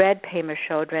read Pema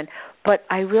Chodron, but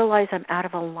I realize I'm out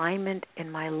of alignment in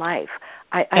my life.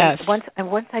 Once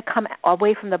I come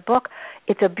away from the book,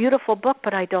 it's a beautiful book,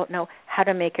 but I don't know how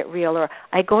to make it real. Or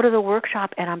I go to the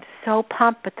workshop and I'm so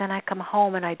pumped, but then I come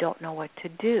home and I don't know what to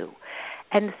do.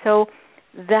 And so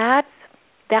that's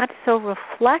so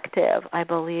reflective, I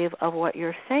believe, of what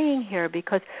you're saying here,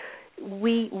 because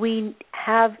we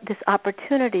have this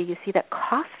opportunity, you see, that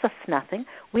costs us nothing.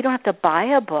 We don't have to buy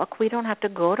a book. We don't have to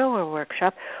go to a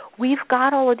workshop. We've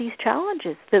got all of these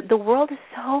challenges. The world is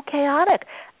so chaotic,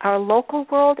 our local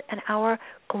world and our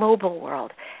global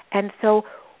world. And so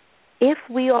if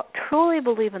we truly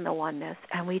believe in the oneness,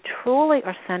 and we truly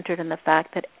are centered in the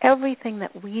fact that everything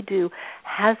that we do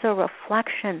has a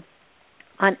reflection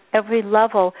on every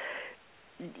level,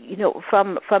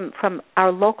 from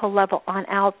our local level on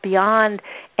out, beyond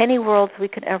any worlds we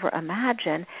could ever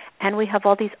imagine, and we have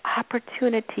all these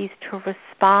opportunities to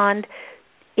respond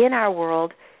in our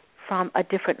world from a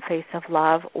different face of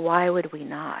love, why would we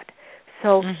not?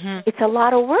 So It's a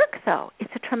lot of work, though. It's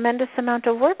a tremendous amount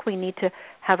of work. We need to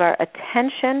have our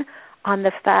attention on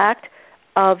the fact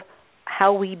of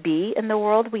how we be in the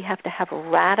world. We have to have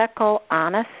radical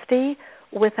honesty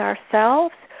with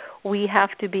ourselves. We have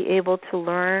to be able to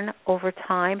learn over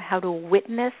time how to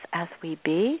witness as we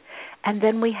be, and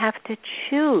then we have to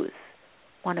choose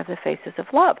one of the faces of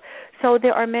love. So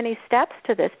there are many steps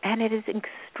to this, and it is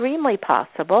extremely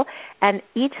possible, and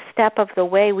each step of the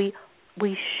way we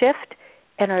shift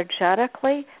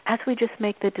energetically as we just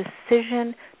make the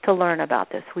decision to learn about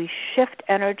this. We shift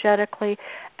energetically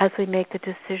as we make the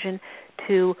decision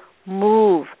to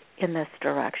move in this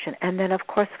direction. And then, of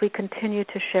course, we continue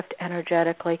to shift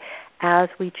energetically as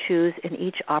we choose in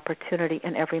each opportunity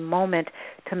in every moment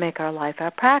to make our life our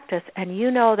practice. And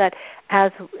you know that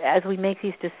as we make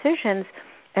these decisions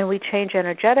and we change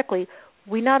energetically,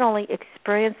 we not only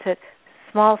experience it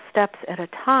small steps at a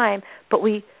time, but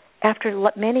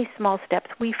after many small steps,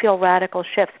 we feel radical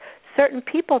shifts. Certain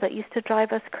people that used to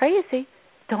drive us crazy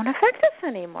don't affect us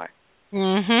anymore.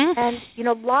 Mm-hmm. And,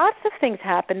 lots of things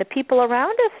happen. The people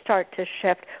around us start to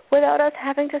shift without us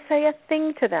having to say a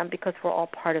thing to them, because we're all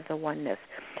part of the oneness.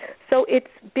 So it's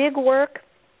big work.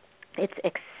 It's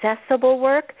accessible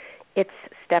work. It's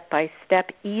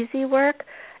step-by-step easy work.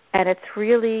 And it's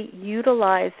really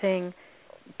utilizing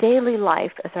daily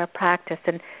life as our practice.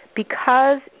 And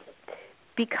because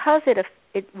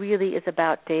it really is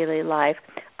about daily life,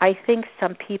 I think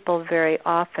some people very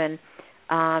often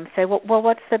say, well,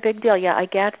 what's the big deal? Yeah, I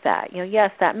get that.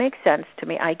 Yes, that makes sense to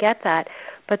me. I get that.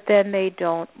 But then they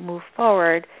don't move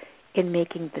forward in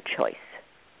making the choice.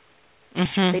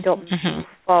 Mm-hmm. They don't move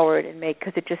forward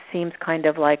because it just seems kind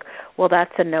of like, well,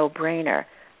 that's a no-brainer.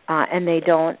 And they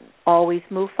don't always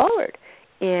move forward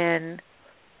in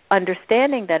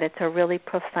understanding that it's a really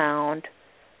profound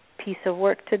piece of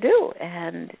work to do,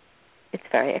 and it's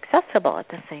very accessible at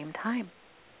the same time.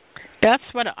 That's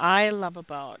what I love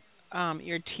about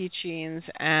your teachings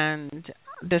and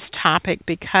this topic,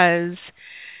 because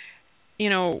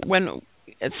when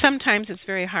sometimes it's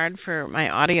very hard for my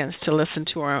audience to listen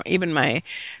to, or even my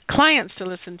clients to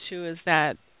listen to, is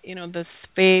that this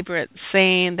favorite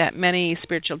saying that many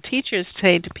spiritual teachers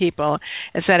say to people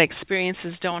is that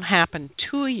experiences don't happen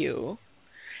to you.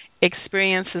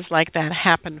 Experiences like that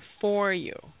happen for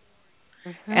you.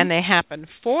 Mm-hmm. And they happen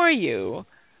for you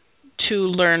to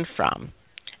learn from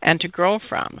and to grow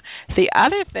from. The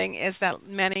other thing is that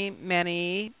many,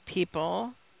 many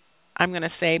people, I'm going to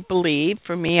say believe,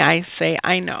 for me I say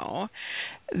I know,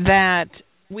 that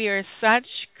we are such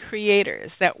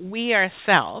creators, that we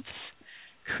ourselves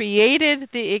created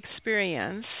the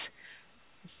experience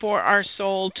for our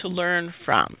soul to learn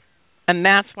from. And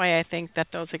that's why I think that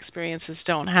those experiences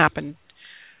don't happen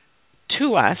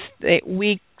to us.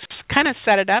 We kind of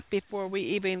set it up before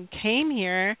we even came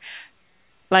here.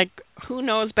 Like, who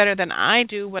knows better than I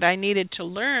do what I needed to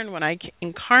learn when I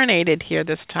incarnated here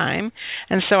this time?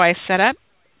 And so I set up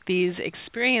these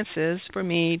experiences for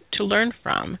me to learn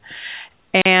from.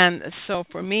 And so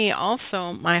for me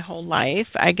also, my whole life,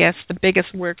 I guess the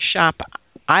biggest workshop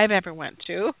I've ever went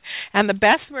to and the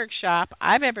best workshop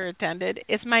I've ever attended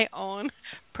is my own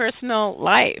personal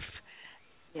life.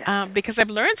 Yes. Because I've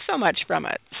learned so much from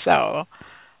it. So,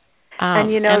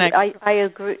 and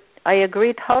I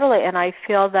agree totally, and I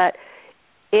feel that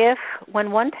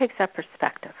when one takes that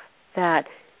perspective that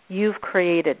you've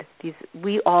created these,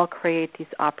 we all create these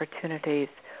opportunities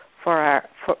for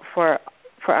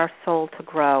our soul to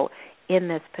grow in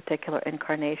this particular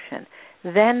incarnation,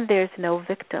 then there's no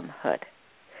victimhood,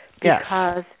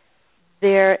 because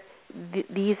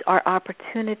these are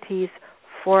opportunities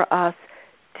for us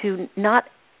to not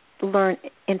learn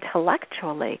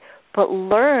intellectually, but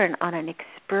learn on an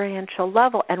experiential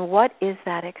level. And what is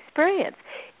that experience?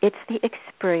 It's the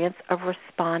experience of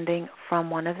responding from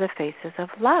one of the faces of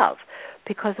love,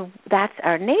 because that's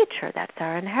our nature, that's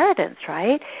our inheritance,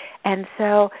 right? And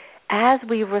so as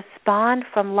we respond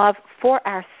from love for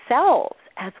ourselves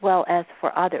as well as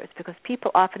for others, because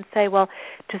people often say, well,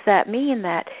 does that mean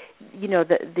that,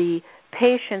 the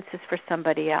patience is for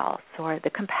somebody else or the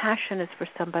compassion is for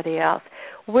somebody else?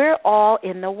 We're all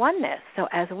in the oneness. So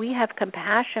as we have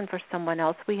compassion for someone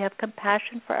else, we have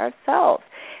compassion for ourselves.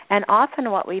 And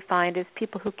often what we find is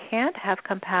people who can't have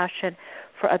compassion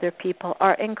for other people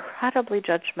are incredibly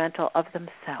judgmental of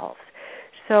themselves.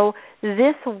 So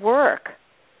this work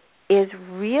is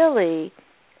really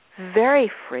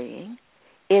very freeing.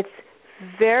 It's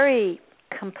very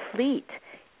complete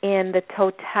in the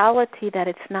totality that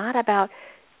it's not about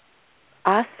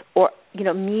us or,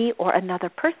 me or another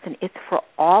person. It's for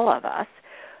all of us.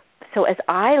 So as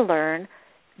I learn,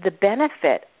 the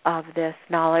benefit of this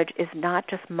knowledge is not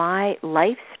just my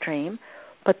life stream,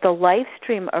 but the life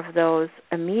stream of those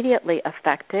immediately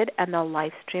affected and the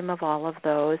life stream of all of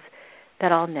those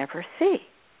that I'll never see.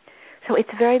 So it's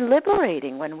very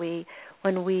liberating when we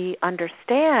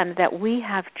understand that we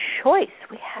have choice.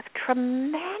 We have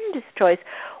tremendous choice.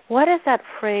 What is that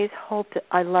phrase, Hope, that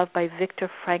I love, by Viktor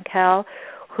Frankl,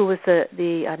 who was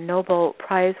the Nobel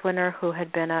Prize winner, who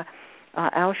had been a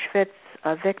Auschwitz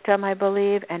victim, I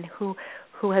believe, and who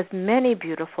has many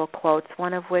beautiful quotes,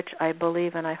 one of which I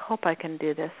believe, and I hope I can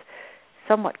do this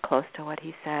somewhat close to what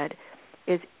he said,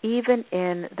 is even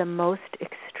in the most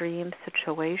extreme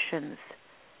situations,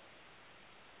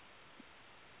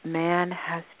 man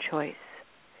has choice,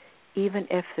 even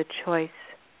if the choice.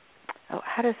 Oh,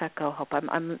 how does that go, Hope?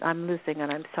 I'm losing,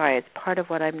 and I'm sorry. It's part of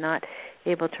what I'm not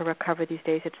able to recover these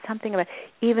days. It's something about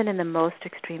even in the most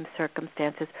extreme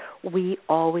circumstances, we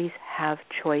always have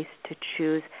choice to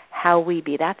choose how we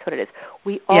be. That's what it is.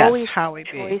 We always have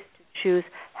choice to choose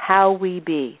how we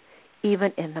be,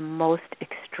 even in the most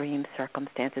extreme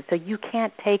circumstances. So you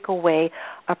can't take away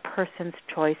a person's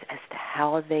choice as to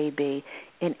how they be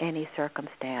in any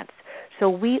circumstance. So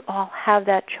we all have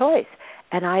that choice.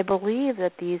 And I believe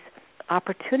that these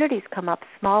opportunities come up,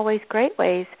 small ways, great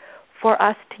ways, for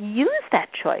us to use that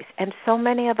choice. And so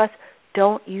many of us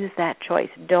don't use that choice,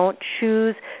 don't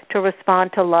choose to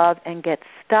respond to love, and get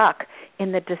stuck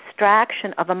in the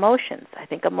distraction of emotions. I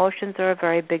think emotions are a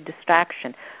very big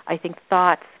distraction. I think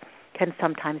thoughts can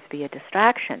sometimes be a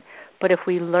distraction. But if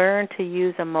we learn to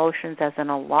use emotions as an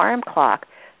alarm clock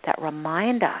that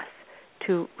remind us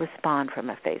to respond from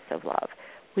a face of love,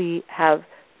 we have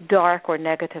dark or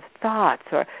negative thoughts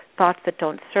or thoughts that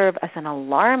don't serve as an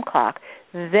alarm clock,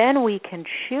 then we can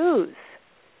choose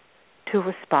to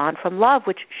respond from love,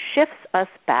 which shifts us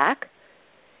back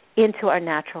into our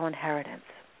natural inheritance.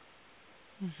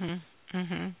 Mm-hmm.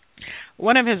 Mm-hmm.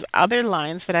 One of his other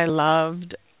lines that I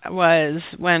loved was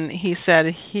when he said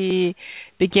he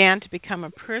began to become a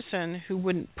person who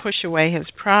wouldn't push away his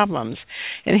problems.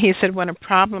 And he said when a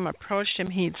problem approached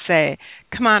him, he'd say,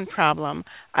 "Come on, problem,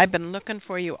 I've been looking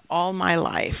for you all my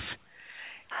life."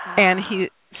 And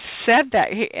he said that,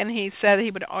 and he said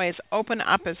he would always open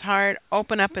up his heart,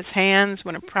 open up his hands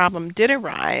when a problem did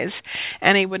arise,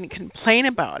 and he wouldn't complain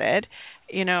about it,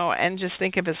 and just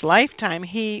think of his lifetime.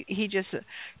 He just,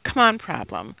 "Come on,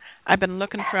 problem, I've been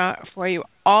looking for you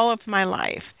all of my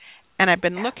life, and I've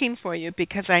been looking for you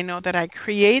because I know that I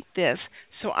create this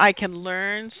so I can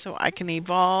learn, so I can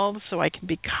evolve, so I can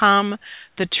become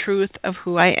the truth of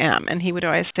who I am." And he would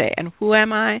always say, "And who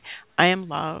am I? I am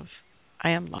love. I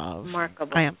am love.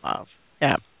 Remarkable. I am love.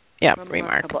 Yeah. Yeah,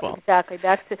 Remarkable. Exactly.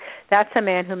 That's a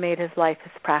man who made his life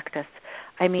his practice.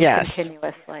 I mean, yes.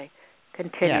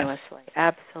 continuously. Yes.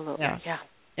 Absolutely. Yes. Yeah.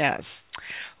 Yes.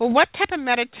 Well, what type of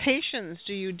meditations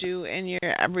do you do in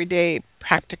your everyday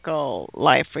practical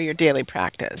life or your daily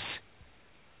practice?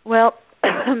 Well,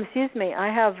 excuse me. I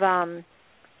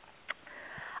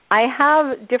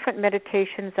have different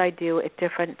meditations I do at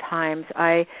different times.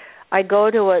 I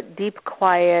go to a deep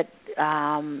quiet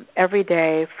every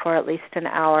day for at least an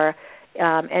hour,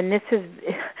 and this is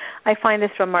I find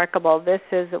this remarkable. This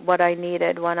is what I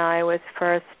needed when I was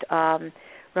first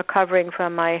recovering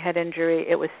from my head injury.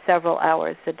 It was several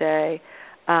hours a day,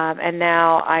 and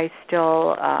now I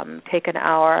still take an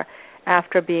hour.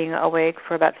 After being awake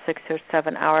for about 6 or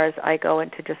 7 hours, I go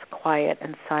into just quiet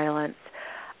and silence.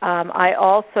 I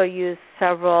also use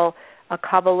several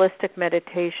Kabbalistic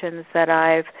meditations that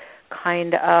I've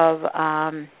kind of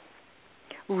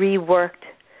reworked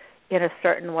in a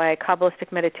certain way,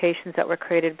 Kabbalistic meditations that were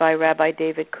created by Rabbi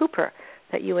David Cooper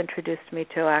that you introduced me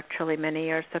to actually many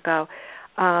years ago,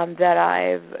 that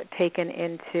I've taken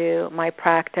into my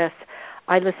practice.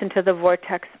 I listen to the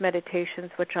Vortex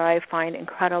meditations, which I find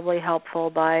incredibly helpful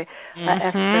by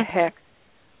Esther Hicks.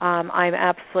 I'm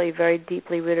absolutely very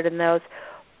deeply rooted in those.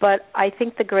 But I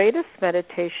think the greatest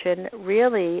meditation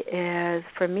really is,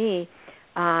 for me,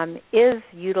 is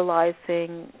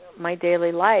utilizing my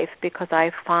daily life, because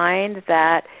I find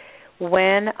that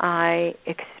when I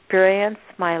experience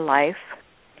my life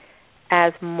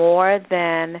as more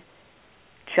than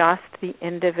just the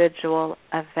individual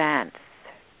events,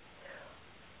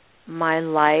 my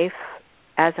life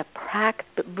as a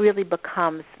practice really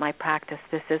becomes my practice.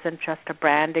 This isn't just a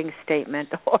branding statement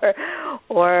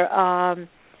or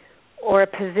a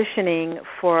positioning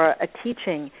for a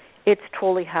teaching. It's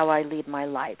truly how I lead my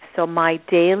life. So my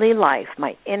daily life,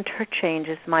 my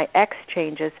interchanges, my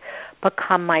exchanges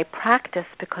become my practice,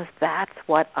 because that's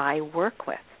what I work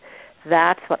with.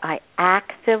 That's what I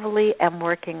actively am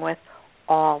working with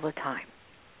all the time.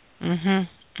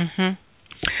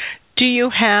 Do you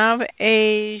have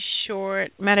a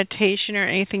short meditation or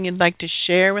anything you'd like to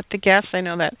share with the guests? I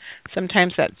know that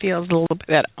sometimes that feels a little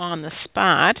bit on the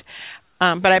spot,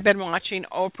 but I've been watching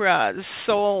Oprah's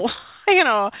Soul,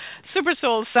 Super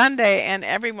Soul Sunday, and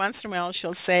every once in a while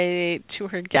she'll say to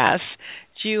her guests,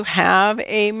 do you have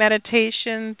a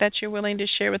meditation that you're willing to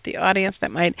share with the audience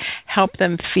that might help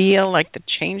them feel like the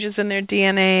changes in their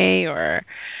DNA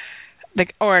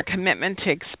or a commitment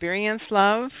to experience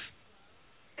love?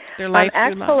 Their life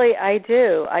actually, I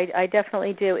do. I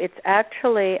definitely do. It's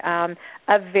actually a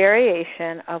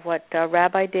variation of what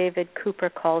Rabbi David Cooper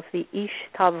calls the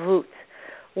Ishtavut,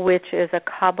 which is a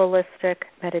Kabbalistic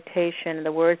meditation.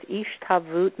 The word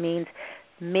Ishtavut means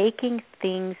making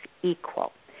things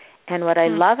equal. And what I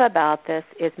love about this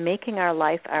is making our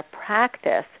life our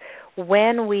practice.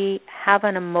 When we have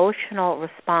an emotional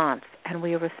response and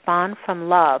we respond from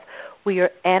love, we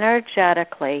are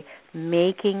energetically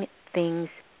making things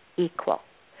equal.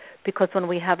 Because when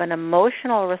we have an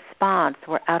emotional response,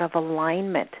 we're out of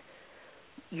alignment,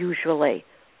 usually,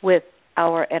 with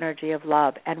our energy of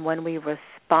love. And when we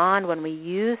respond, when we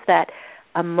use that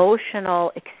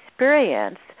emotional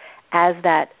experience as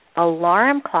that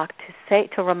alarm clock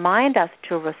to remind us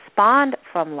to respond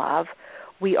from love,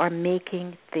 we are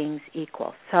making things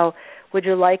equal. So would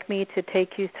you like me to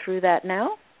take you through that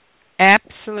now?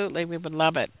 Absolutely. We would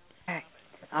love it. Okay.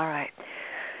 All right.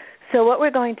 So what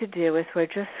we're going to do is we're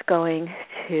just going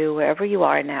to, wherever you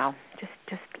are now,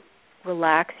 just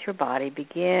relax your body.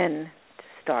 Begin to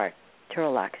start to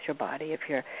relax your body. If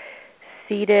you're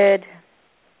seated,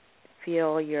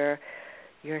 feel your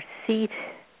seat,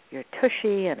 your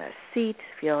tushy in a seat.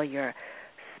 Feel your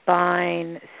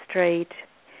spine straight.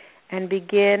 And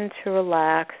begin to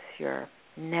relax your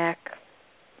neck,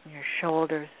 your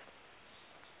shoulders.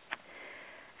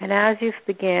 And as you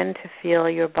begin to feel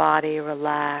your body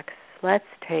relax, let's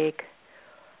take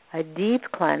a deep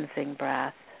cleansing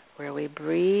breath where we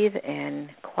breathe in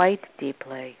quite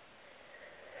deeply.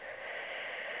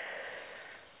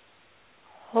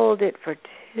 Hold it for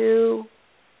 2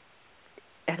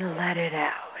 and let it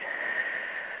out.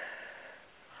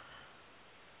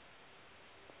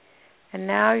 And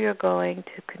now you're going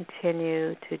to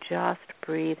continue to just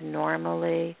breathe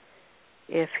normally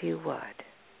if you would.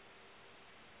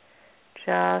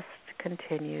 Just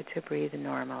continue to breathe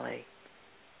normally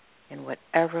in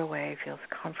whatever way feels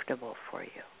comfortable for you.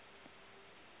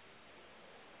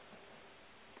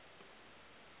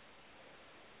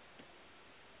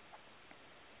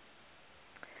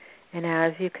 And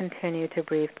as you continue to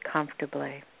breathe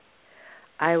comfortably,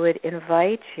 I would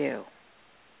invite you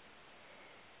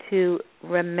to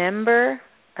remember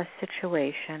a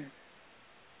situation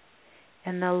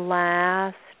in the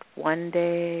last 1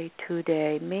 day, 2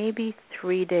 day, maybe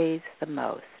 3 days the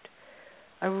most,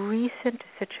 a recent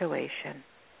situation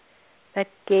that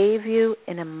gave you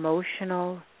an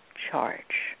emotional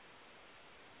charge.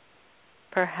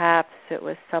 Perhaps it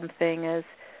was something as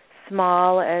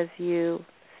small as you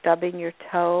stubbing your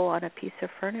toe on a piece of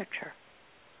furniture.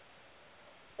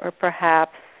 Or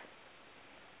perhaps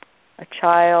a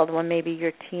child, when maybe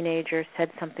your teenager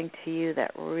said something to you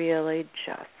that really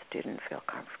just didn't feel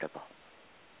comfortable.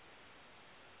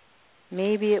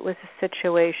 Maybe it was a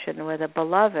situation with a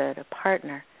beloved, a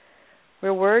partner,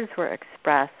 where words were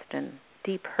expressed and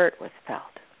deep hurt was felt.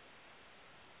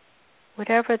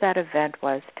 Whatever that event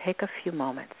was, take a few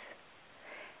moments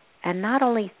and not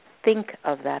only think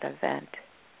of that event,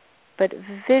 but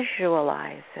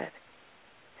visualize it,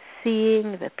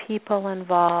 seeing the people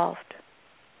involved,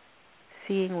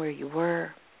 seeing where you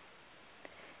were,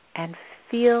 and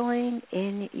feeling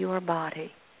in your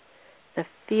body the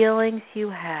feelings you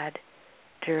had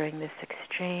during this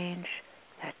exchange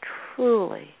that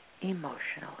truly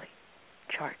emotionally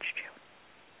charged you.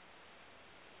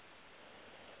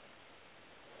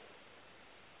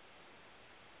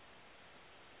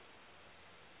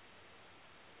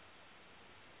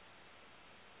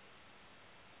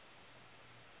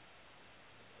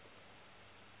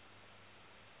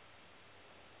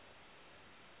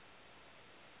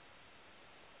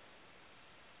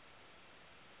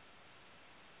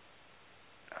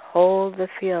 Hold the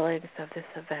feelings of this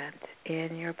event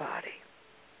in your body.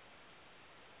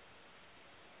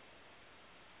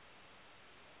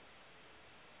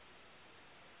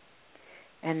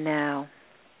 And now,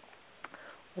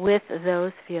 with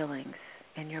those feelings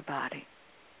in your body,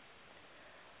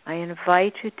 I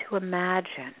invite you to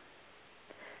imagine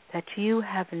that you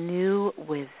have new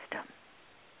wisdom.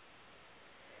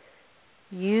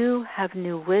 You have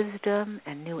new wisdom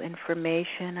and new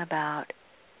information about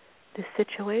the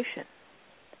situation,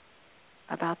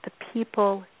 about the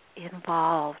people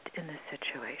involved in the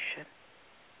situation.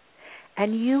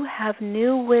 And you have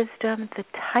new wisdom, the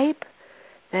type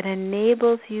that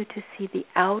enables you to see the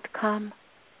outcome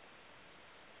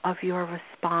of your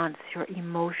response, your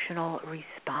emotional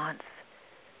response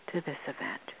to this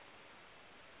event.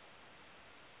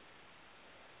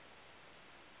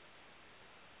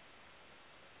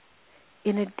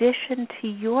 In addition to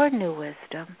your new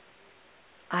wisdom,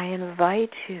 I invite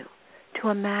you to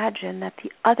imagine that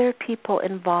the other people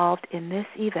involved in this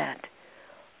event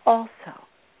also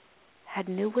had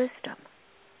new wisdom.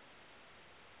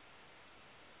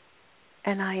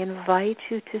 And I invite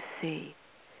you to see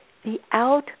the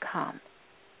outcome,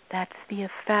 that's the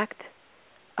effect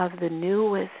of the new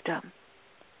wisdom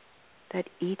that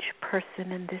each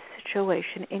person in this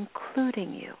situation,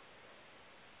 including you,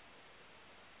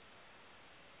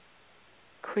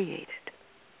 created.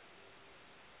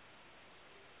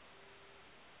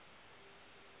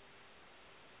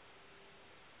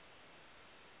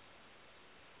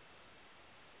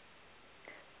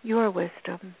 Your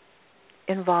wisdom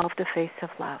involved a face of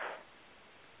love.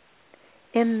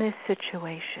 In this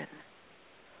situation,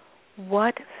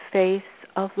 what face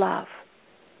of love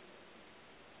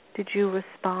did you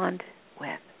respond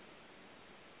with?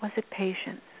 Was it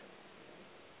patience?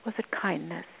 Was it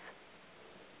kindness?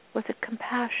 Was it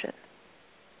compassion?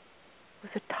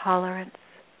 Was it tolerance?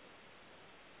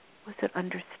 Was it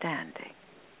understanding?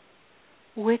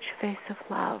 Which face of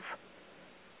love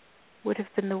would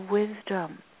have been the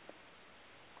wisdom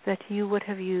that you would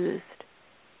have used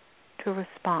to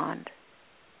respond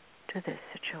to this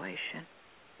situation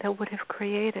that would have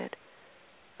created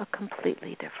a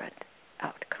completely different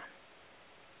outcome?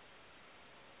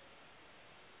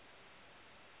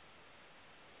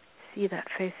 See that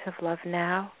face of love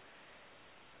now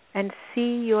and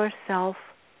see yourself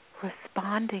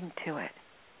responding to it.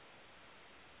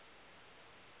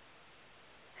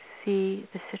 See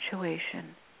the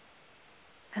situation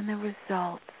and the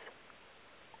results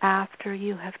after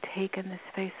you have taken this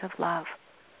face of love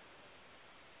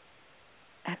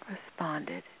and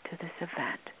responded to this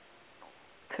event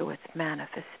through its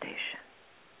manifestation.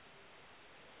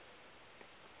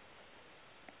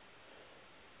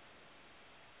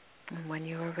 And when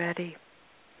you are ready,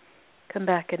 come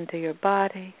back into your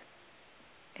body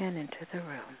and into the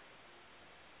room.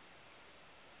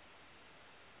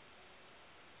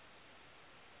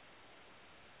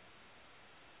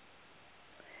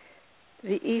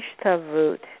 The Ishta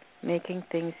root, making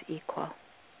things equal,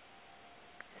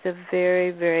 is a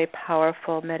very, very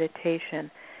powerful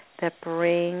meditation that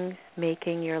brings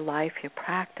making your life your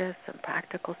practice and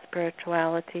practical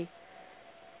spirituality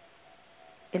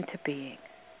into being.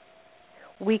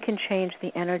 We can change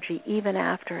the energy even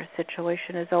after a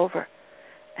situation is over.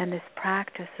 And this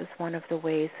practice is one of the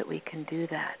ways that we can do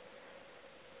that.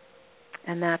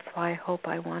 And that's why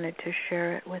I wanted to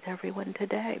share it with everyone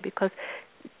today, because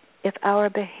if our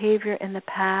behavior in the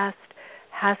past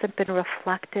hasn't been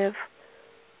reflective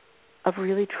of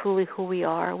really truly who we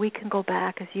are, we can go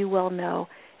back, as you well know,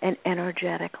 and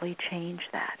energetically change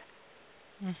that.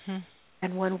 Mm-hmm.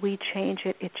 And when we change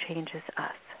it, it changes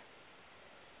us.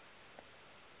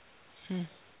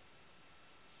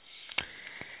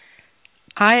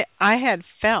 I had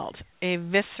felt a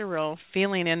visceral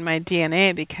feeling in my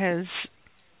DNA because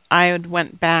I had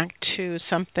went back to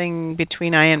something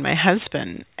between I and my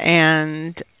husband,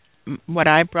 and what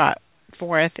I brought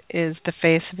forth is the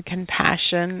face of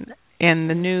compassion and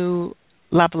the new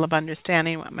level of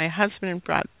understanding. What my husband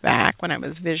brought back when I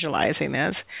was visualizing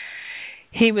this,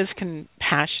 he was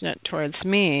compassionate towards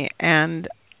me. And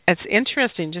it's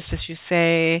interesting, just as you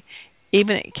say,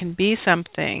 even it can be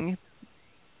something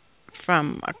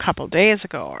from a couple days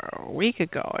ago or a week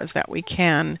ago, is that we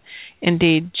can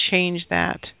indeed change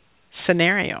that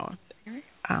scenario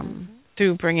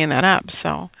through bringing that up.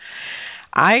 So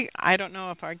I don't know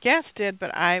if our guest did,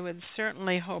 but I would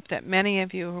certainly hope that many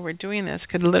of you who were doing this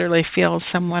could literally feel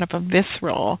somewhat of a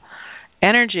visceral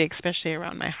energy, especially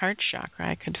around my heart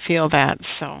chakra. I could feel that.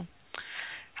 So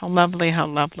how lovely, how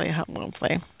lovely, how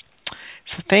lovely.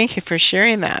 So thank you for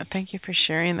sharing that. Thank you for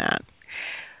sharing that.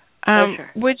 Pleasure.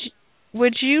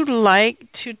 Would you like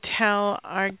to tell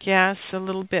our guests a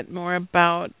little bit more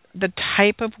about the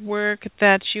type of work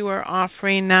that you are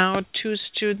offering now to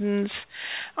students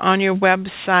on your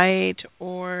website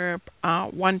or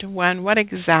one-to-one? What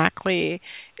exactly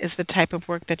is the type of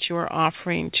work that you are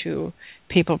offering to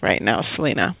people right now,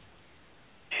 Selina?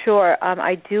 Sure.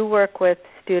 I do work with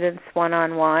students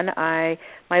one-on-one. My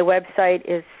website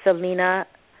is Selina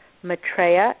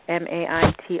Maitreya,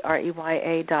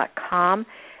 MAITREYA.com,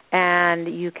 and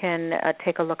you can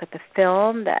take a look at the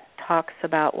film that talks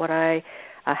about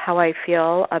how I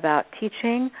feel about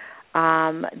teaching.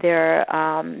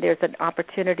 There's an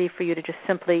opportunity for you to just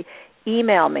simply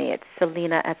email me. It's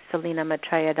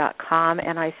Selina@SelinaMaitreya.com,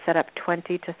 and I set up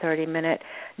 20 to 30-minute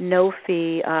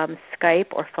no-fee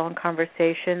Skype or phone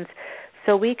conversations,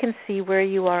 so we can see where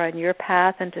you are on your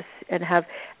path and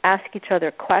ask each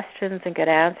other questions and get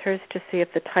answers to see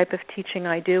if the type of teaching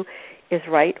I do is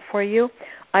right for you.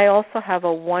 I also have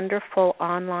a wonderful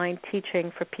online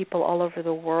teaching for people all over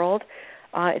the world.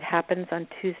 It happens on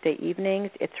Tuesday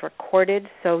evenings. It's recorded,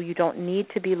 so you don't need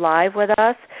to be live with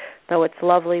us, though it's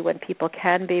lovely when people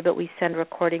can be, but we send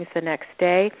recordings the next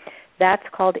day. That's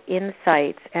called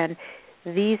Insights, and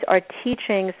these are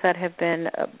teachings that have been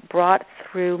brought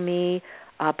through me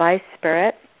by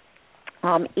Spirit.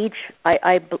 I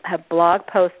have blog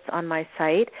posts on my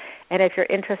site, and if you're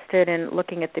interested in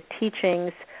looking at the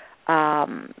teachings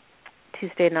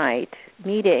Tuesday night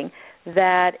meeting,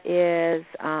 that is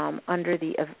under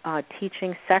the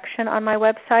teaching section on my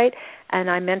website, and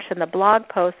I mention the blog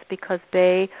posts because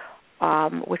they,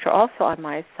 which are also on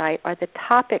my site, are the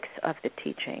topics of the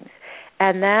teachings.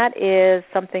 And that is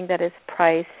something that is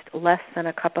priced less than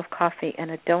a cup of coffee and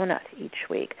a donut each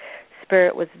week.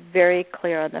 Spirit was very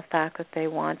clear on the fact that they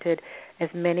wanted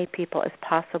as many people as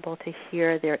possible to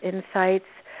hear their insights,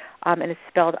 and it's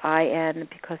spelled IN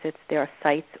because it's their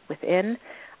sites within,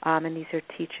 and these are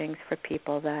teachings for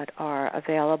people that are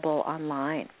available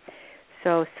online.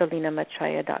 So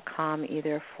SelinaMaitreya.com,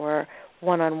 either for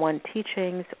one-on-one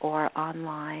teachings or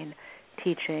online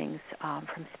teachings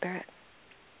from Spirit.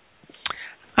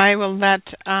 I will let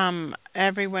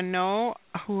everyone know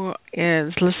who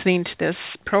is listening to this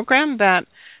program that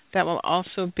will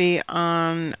also be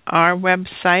on our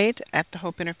website at the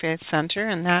Hope Interfaith Center,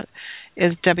 and that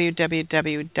is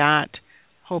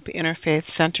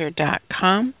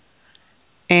www.hopeinterfaithcenter.com.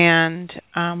 And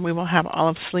we will have all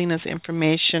of Selina's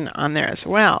information on there as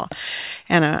well.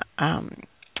 And I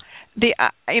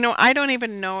don't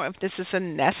even know if this is a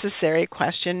necessary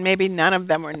question. Maybe none of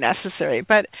them were necessary,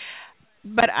 but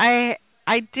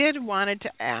I did wanted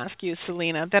to ask you,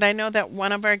 Selina, that I know that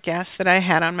one of our guests that I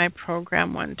had on my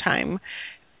program one time,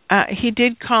 he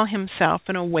did call himself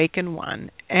an awakened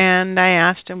one, and I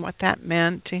asked him what that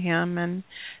meant to him, and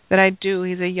that I do.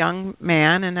 He's a young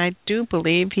man, and I do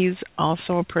believe he's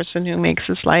also a person who makes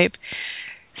his life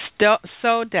still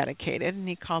so dedicated, and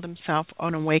he called himself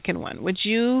an awakened one. Would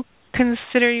you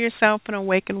consider yourself an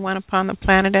awakened one upon the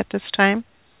planet at this time?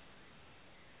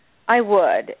 I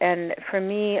would, and for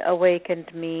me,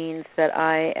 awakened means that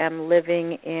I am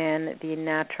living in the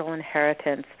natural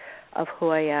inheritance of who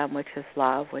I am, which is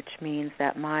love, which means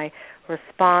that my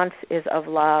response is of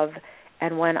love.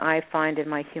 And when I find in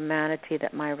my humanity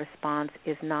that my response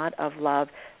is not of love,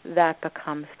 that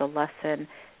becomes the lesson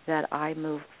that I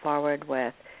move forward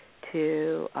with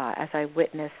to, as I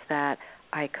witness that,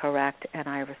 I correct and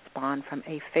I respond from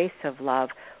a face of love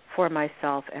for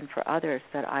myself and for others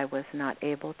that I was not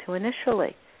able to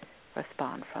initially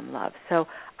respond from love. So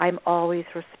I'm always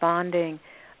responding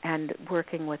and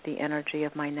working with the energy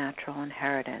of my natural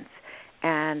inheritance.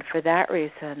 And for that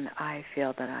reason, I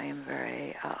feel that I am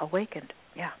very awakened.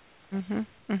 Yeah.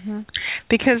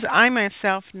 Because I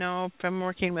myself know from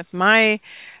working with my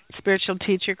spiritual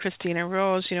teacher, Christina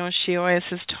Rose, she always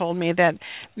has told me that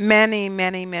many,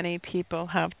 many, many people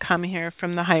have come here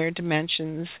from the higher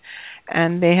dimensions,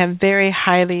 and they have very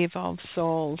highly evolved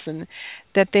souls, and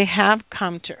that they have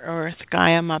come to Earth,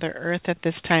 Gaia, Mother Earth, at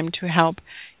this time to help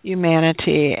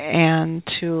humanity and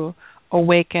to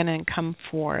awaken and come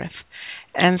forth.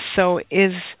 And so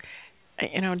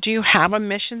do you have a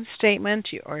mission statement,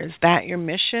 or is that your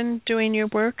mission doing your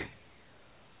work?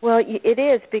 Well, it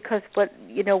is, because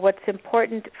what's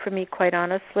important for me, quite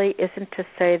honestly, isn't to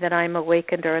say that I'm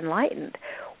awakened or enlightened.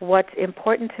 What's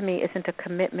important to me isn't a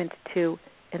commitment to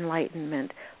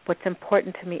enlightenment. What's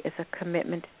important to me is a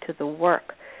commitment to the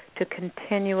work, to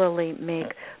continually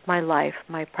make my life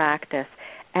my practice.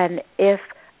 And if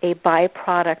a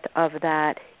byproduct of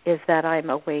that is that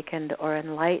I'm awakened or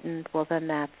enlightened, well, then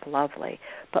that's lovely.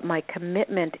 But my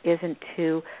commitment isn't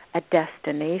to a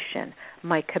destination.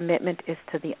 My commitment is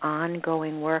to the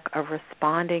ongoing work of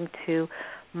responding to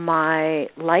my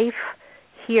life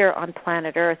here on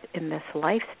planet Earth in this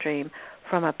life stream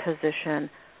from a position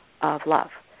of love,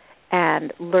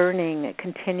 and learning,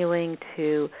 continuing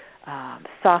to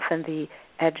soften the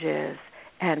edges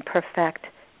and perfect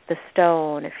the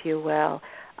stone, if you will,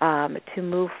 to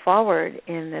move forward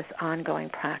in this ongoing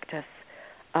practice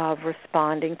of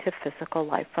responding to physical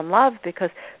life from love, because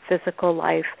physical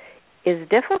life is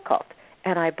difficult,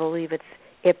 and I believe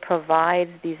it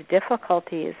provides these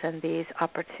difficulties and these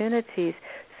opportunities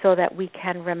so that we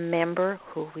can remember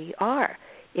who we are.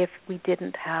 If we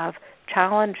didn't have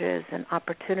challenges and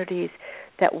opportunities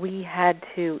that we had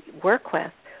to work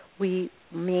with, we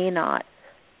may not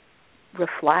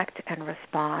reflect and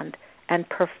respond and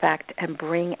perfect and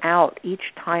bring out each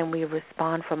time we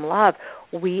respond from love.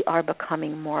 We are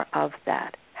becoming more of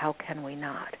that. How can we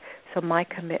not? So my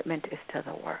commitment is to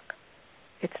the work.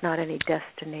 It's not any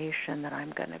destination that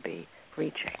I'm going to be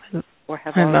reaching or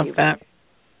have already reached.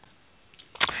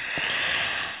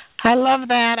 I love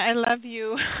that. I love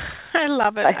you. I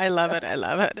love it. I love it. I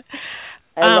love it.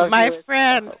 My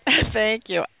friend, thank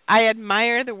you. I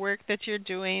admire the work that you're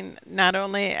doing, not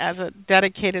only as a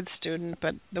dedicated student,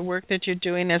 but the work that you're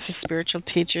doing as a spiritual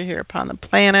teacher here upon the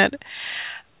planet.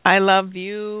 I love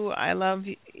you. I love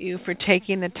you for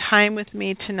taking the time with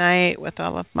me tonight, with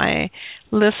all of my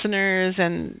listeners,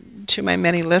 and to my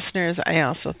many listeners, I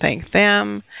also thank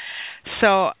them.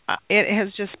 So it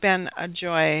has just been a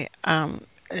joy,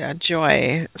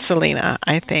 Selina.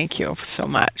 I thank you so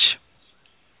much.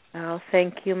 Oh,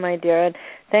 thank you, my dear. And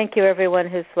thank you, everyone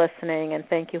who's listening. And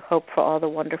thank you, Hope, for all the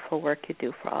wonderful work you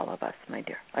do for all of us, my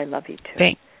dear. I love you, too.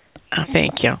 Thank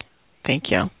you. Thank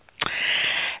you.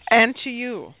 And to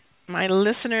you, my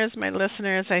listeners,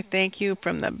 I thank you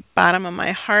from the bottom of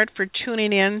my heart for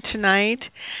tuning in tonight.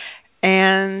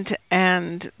 And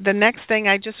the next thing,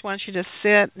 I just want you to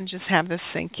sit and just have this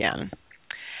sink in.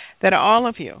 That all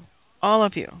of you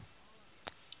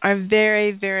are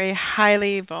very, very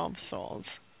highly evolved souls.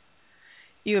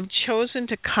 You have chosen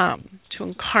to come, to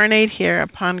incarnate here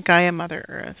upon Gaia Mother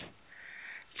Earth.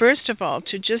 First of all,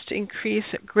 to just increase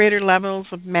greater levels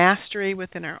of mastery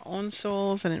within our own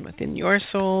souls and within your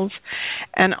souls,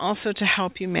 and also to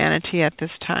help humanity at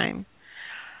this time.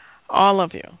 All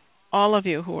of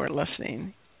you who are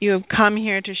listening, you have come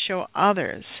here to show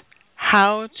others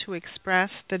how to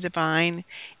express the divine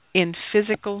in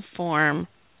physical form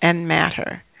and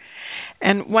matter.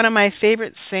 And one of my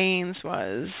favorite sayings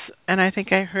was, and I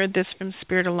think I heard this from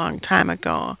Spirit a long time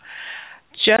ago,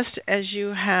 just as you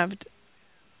have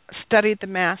studied the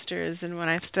Masters, and when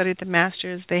I studied the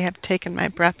Masters, they have taken my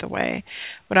breath away.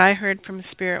 What I heard from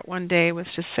Spirit one day was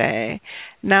to say,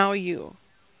 now you,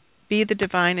 be the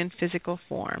divine in physical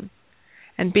form,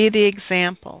 and be the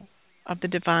example of the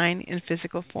divine in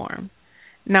physical form.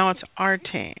 Now it's our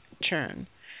turn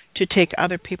to take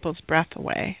other people's breath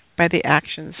away by the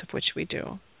actions of which we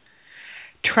do.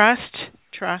 Trust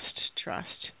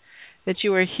that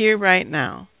you are here right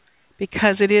now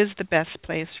because it is the best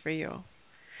place for you.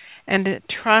 And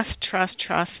trust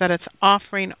that it's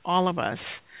offering all of us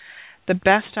the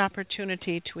best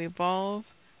opportunity to evolve,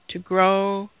 to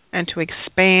grow, and to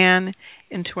expand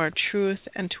into our truth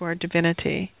and to our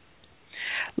divinity.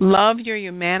 Love your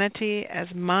humanity as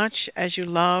much as you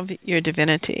love your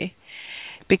divinity,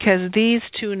 because these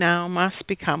two now must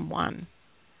become one.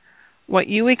 What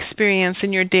you experience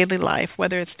in your daily life,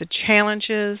 whether it's the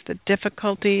challenges, the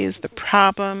difficulties, the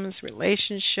problems,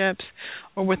 relationships,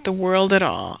 or with the world at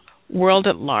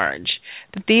large,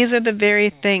 that these are the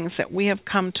very things that we have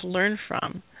come to learn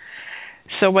from.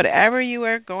 So whatever you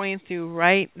are going through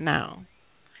right now,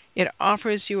 it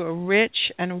offers you a rich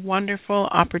and wonderful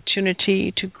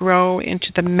opportunity to grow into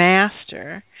the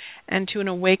master and to an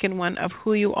awakened one of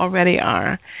who you already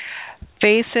are.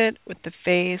 Face it with the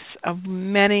face of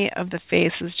many of the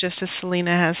faces, just as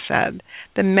Selina has said,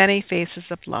 the many faces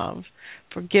of love,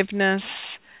 forgiveness,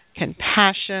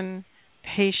 compassion,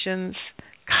 patience,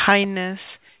 kindness,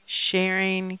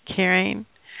 sharing, caring.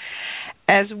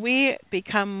 As we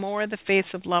become more the face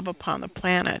of love upon the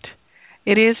planet,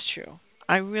 it is true.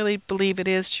 I really believe it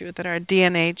is true that our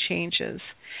DNA changes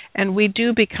and we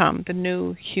do become the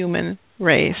new human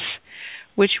race,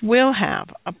 which will have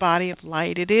a body of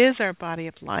light. It is our body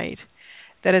of light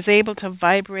that is able to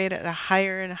vibrate at a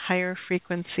higher and higher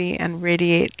frequency and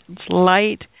radiate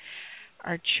light.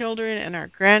 Our children and our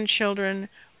grandchildren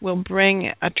will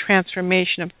bring a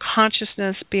transformation of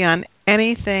consciousness beyond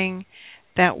anything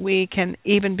that we can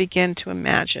even begin to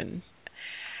imagine.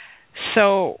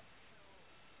 So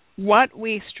what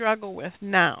we struggle with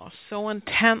now so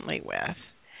intently with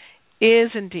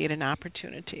is indeed an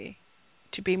opportunity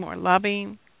to be more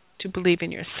loving, to believe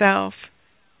in yourself,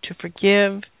 to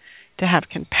forgive, to have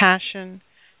compassion,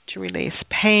 to release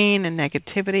pain and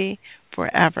negativity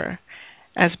forever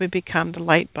as we become the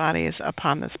light bodies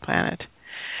upon this planet.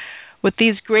 With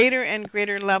these greater and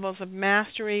greater levels of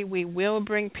mastery, we will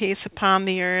bring peace upon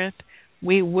the earth.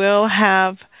 We will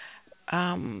have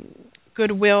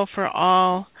goodwill for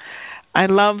all. I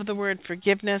love the word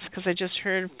forgiveness because I just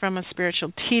heard from a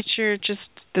spiritual teacher just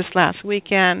this last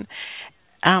weekend.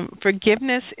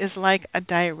 Forgiveness is like a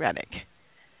diuretic.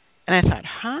 And I thought,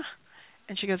 huh?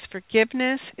 And she goes,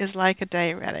 forgiveness is like a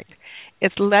diuretic.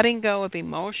 It's letting go of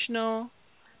emotional,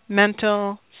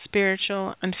 mental,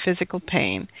 spiritual, and physical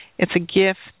pain. It's a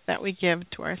gift that we give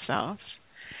to ourselves.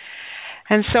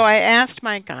 And so I asked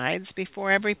my guides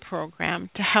before every program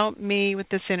to help me with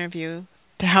this interview,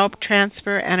 to help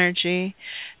transfer energy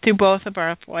through both of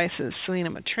our voices, Selina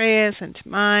Maitreya's and to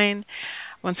mine.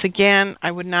 Once again, I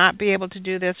would not be able to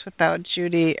do this without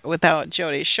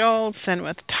Jody Schultz, and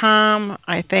with Tom.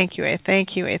 I thank you, I thank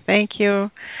you, I thank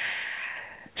you.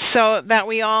 So that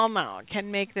we all now can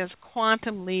make this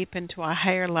quantum leap into a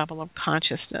higher level of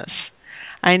consciousness.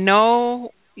 I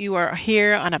know you are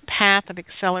here on a path of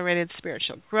accelerated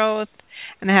spiritual growth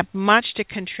and have much to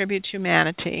contribute to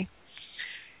humanity.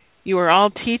 You are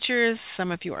all teachers.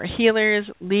 Some of you are healers,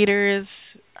 leaders,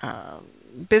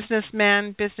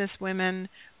 businessmen, businesswomen,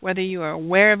 whether you are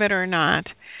aware of it or not.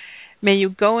 May you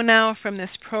go now from this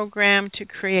program to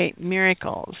create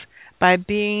miracles by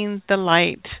being the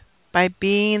light, by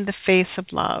being the face of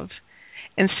love.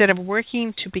 Instead of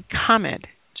working to become it,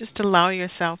 just allow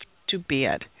yourself to be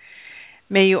it.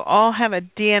 May you all have a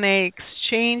DNA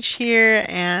exchange here,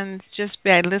 and just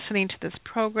by listening to this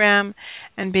program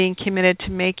and being committed to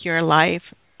make your life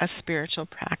a spiritual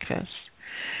practice.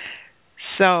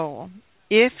 So,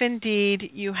 if indeed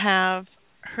you have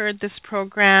heard this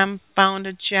program, found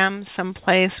a gem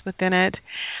someplace within it,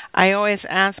 I always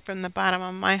ask from the bottom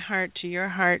of my heart to your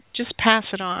heart, just pass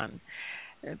it on.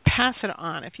 Pass it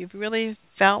on. If you've really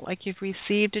felt like you've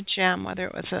received a gem, whether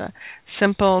it was a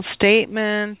simple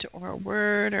statement or a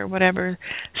word or whatever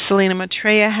Selina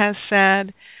Maitreya has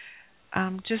said,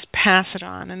 just pass it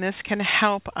on. And this can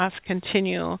help us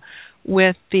continue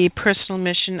with the personal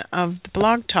mission of the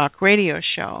Blog Talk radio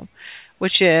show,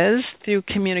 which is through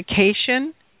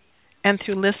communication and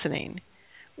through listening.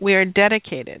 We are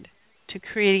dedicated to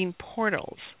creating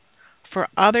portals for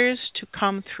others to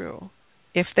come through,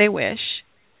 if they wish,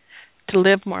 to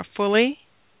live more fully,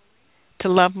 to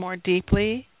love more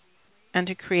deeply, and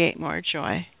to create more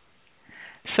joy.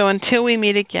 So until we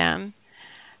meet again,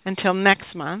 until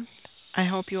next month, I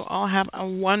hope you all have a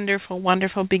wonderful,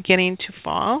 wonderful beginning to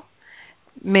fall.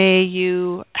 May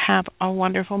you have a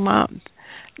wonderful month.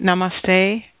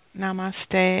 Namaste,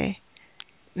 namaste,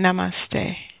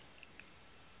 namaste.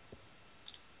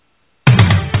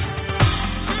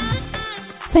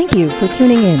 Thank you for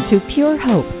tuning in to Pure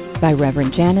Hope by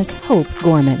Reverend Janice Hope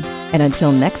Gorman. And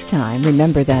until next time,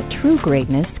 remember that true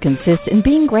greatness consists in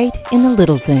being great in the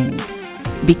little things.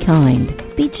 Be kind,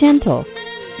 be gentle,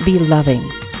 be loving,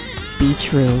 be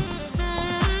true.